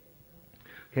 Eventually,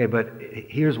 Okay, but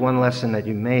here's one lesson that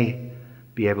you may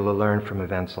be able to learn from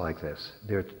events like this.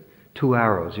 There are 2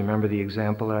 arrows. You remember the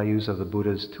example that I use of the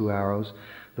Buddha's 2 arrows?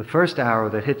 The first arrow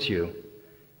that hits you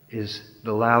is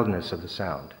the loudness of the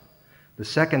sound. The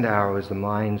second arrow is the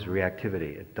mind's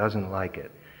reactivity. It doesn't like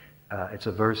it. It's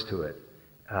averse to it.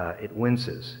 It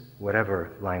winces,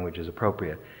 whatever language is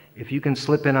appropriate. If you can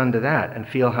slip in under that and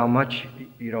feel how much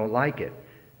you don't like it,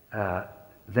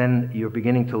 then you're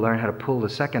beginning to learn how to pull the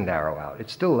second arrow out.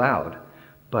 It's still loud,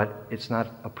 but it's not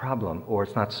a problem, or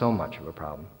it's not so much of a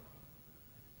problem.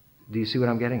 Do you see what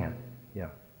I'm getting at? Yeah.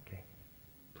 Okay.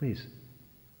 Please.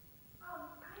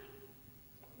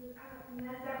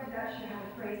 That should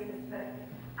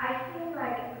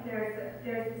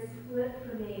list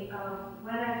for me of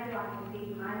when I feel like I'm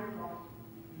being mindful,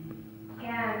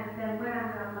 and then when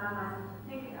I'm going to allow myself to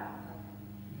think about something.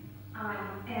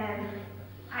 And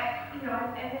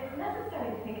and it's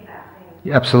necessary to think about things.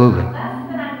 Yeah, absolutely. Less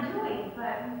than I'm doing,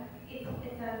 but it's a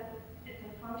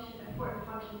function, important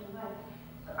function in life.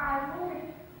 So I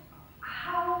wondered,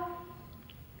 how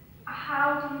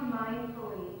do you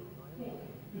mindfully think?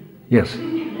 Yes.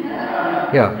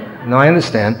 Yeah. No, I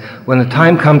understand. When the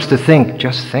time comes to think,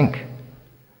 just think.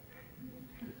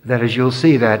 That is, you'll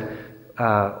see that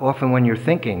often when you're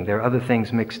thinking, there are other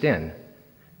things mixed in.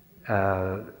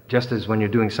 Just as when you're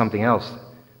doing something else,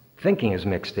 thinking is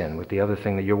mixed in with the other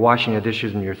thing, that you're washing the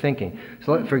dishes and you're thinking.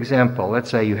 So, for example, let's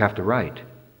say you have to write.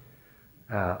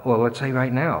 Or let's say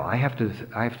right now, I have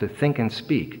to think and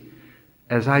speak.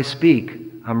 As I speak,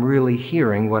 I'm really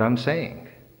hearing what I'm saying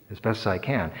as best as I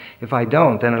can. If I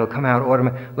don't, then it'll come out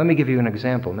automatically. Let me give you an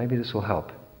example. Maybe this will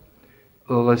help.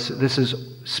 Well, this is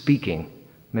speaking.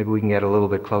 Maybe we can get a little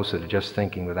bit closer to just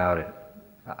thinking without it.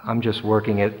 I'm just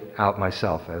working it out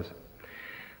myself.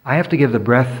 I have to give the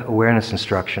breath awareness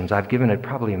instructions. I've given it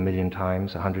probably 1,000,000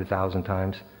 times, 100,000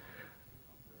 times,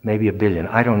 maybe 1,000,000,000.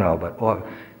 I don't know, but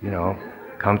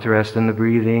come to rest in the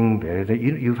breathing.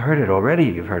 You've heard it already.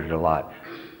 You've heard it a lot.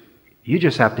 You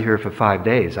just have to hear it for 5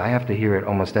 days. I have to hear it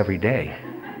almost every day.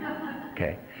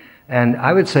 Okay, and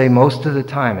I would say most of the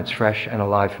time it's fresh and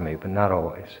alive for me, but not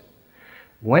always.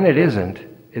 When it isn't,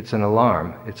 it's an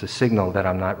alarm. It's a signal that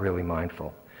I'm not really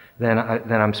mindful. Then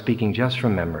I'm speaking just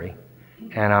from memory,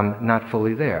 and I'm not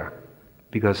fully there,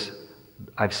 because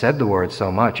I've said the words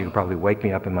so much, you could probably wake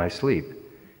me up in my sleep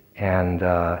and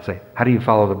say, how do you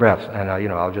follow the breath? And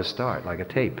I'll just start like a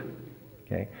tape.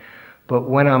 Okay, but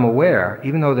when I'm aware,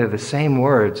 even though they're the same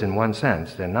words in one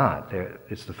sense, they're not.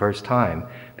 It's the first time,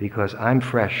 because I'm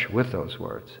fresh with those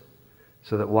words.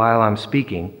 So that while I'm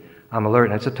speaking, I'm alert,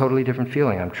 and it's a totally different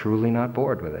feeling. I'm truly not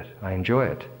bored with it. I enjoy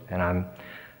it, and I'm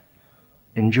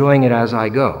enjoying it as I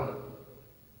go.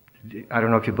 I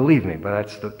don't know if you believe me, but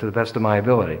that's to the best of my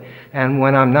ability. And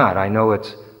when I'm not, I know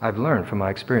I've learned from my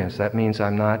experience, that means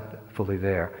I'm not fully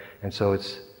there. And so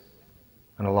it's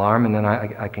an alarm, and then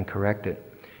I can correct it.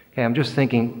 Okay, I'm just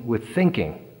thinking, with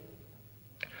thinking,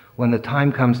 when the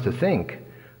time comes to think,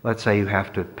 let's say you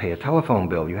have to pay a telephone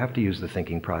bill, you have to use the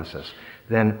thinking process,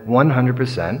 then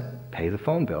 100% pay the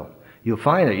phone bill. You'll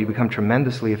find that you become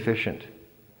tremendously efficient.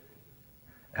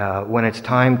 When it's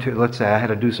time to, let's say I had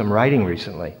to do some writing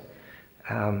recently,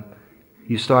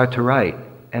 you start to write,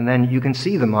 and then you can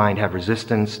see the mind have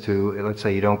resistance to, let's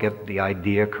say you don't get the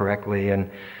idea correctly, and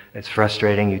it's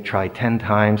frustrating. You try 10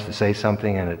 times to say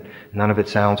something, and none of it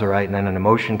sounds all right, and then an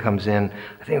emotion comes in.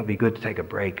 I think it would be good to take a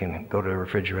break and go to the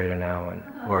refrigerator now,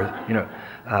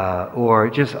 or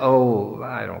just,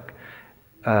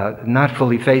 not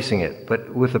fully facing it.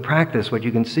 But with the practice, what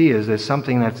you can see is there's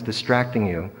something that's distracting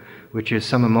you, which is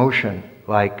some emotion,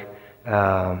 like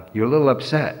you're a little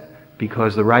upset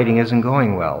because the writing isn't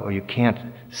going well, or you can't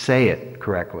say it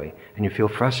correctly, and you feel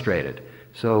frustrated.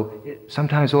 So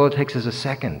sometimes all it takes is a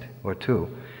second or two,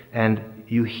 and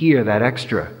you hear that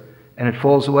extra, and it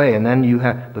falls away, and then you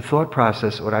have the thought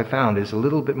process. What I found is a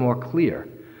little bit more clear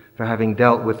for having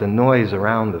dealt with the noise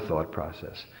around the thought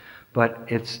process. But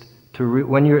it's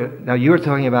when you're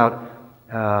talking about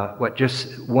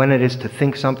just when it is to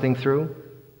think something through.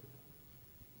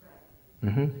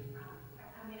 Mm-hmm. I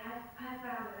mean, I found that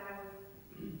I was,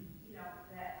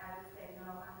 that I would say, no,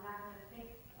 I'm not going to think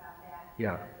about that.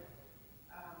 Yeah. Because,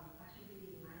 I should be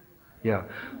being mindful. Yeah.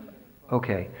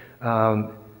 Okay.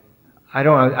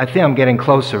 I think I'm getting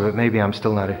closer, but maybe I'm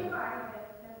still not.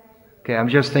 Okay, I'm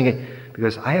just thinking,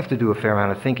 because I have to do a fair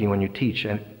amount of thinking when you teach,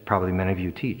 and probably many of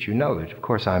you teach. You know that, of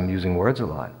course, I'm using words a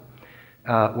lot.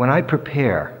 When I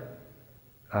prepare,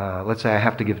 let's say I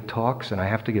have to give talks, and I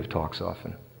have to give talks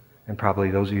often. And probably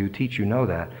those of you who teach, you know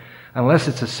that. Unless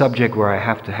it's a subject where I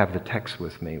have to have the text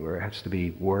with me, where it has to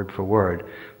be word for word,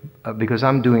 because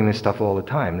I'm doing this stuff all the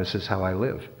time. This is how I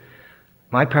live.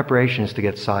 My preparation is to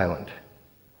get silent.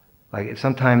 Like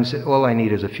sometimes all I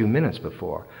need is a few minutes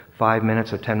before, 5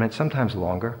 minutes or 10 minutes, sometimes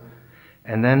longer.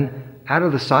 And then out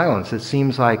of the silence, it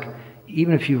seems like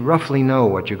even if you roughly know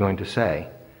what you're going to say,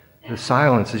 the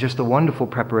silence is just a wonderful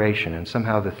preparation, and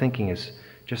somehow the thinking is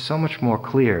just so much more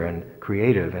clear and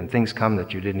creative, and things come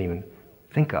that you didn't even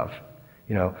think of,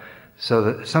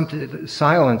 So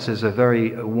silence is a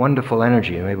very wonderful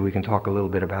energy, and maybe we can talk a little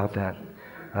bit about that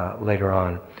later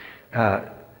on.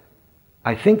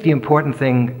 I think the important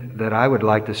thing that I would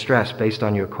like to stress, based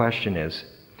on your question, is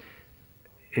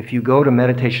if you go to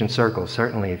meditation circles,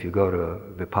 certainly if you go to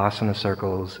Vipassana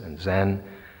circles and Zen,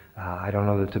 I don't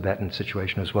know the Tibetan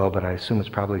situation as well, but I assume it's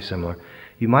probably similar.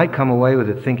 you might come away with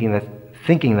it thinking that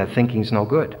thinking's no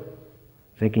good.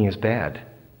 Thinking is bad.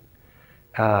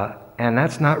 And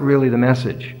that's not really the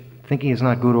message. Thinking is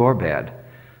not good or bad.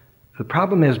 The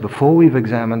problem is, before we've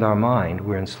examined our mind,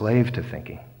 we're enslaved to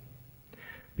thinking.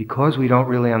 Because we don't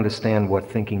really understand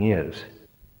what thinking is,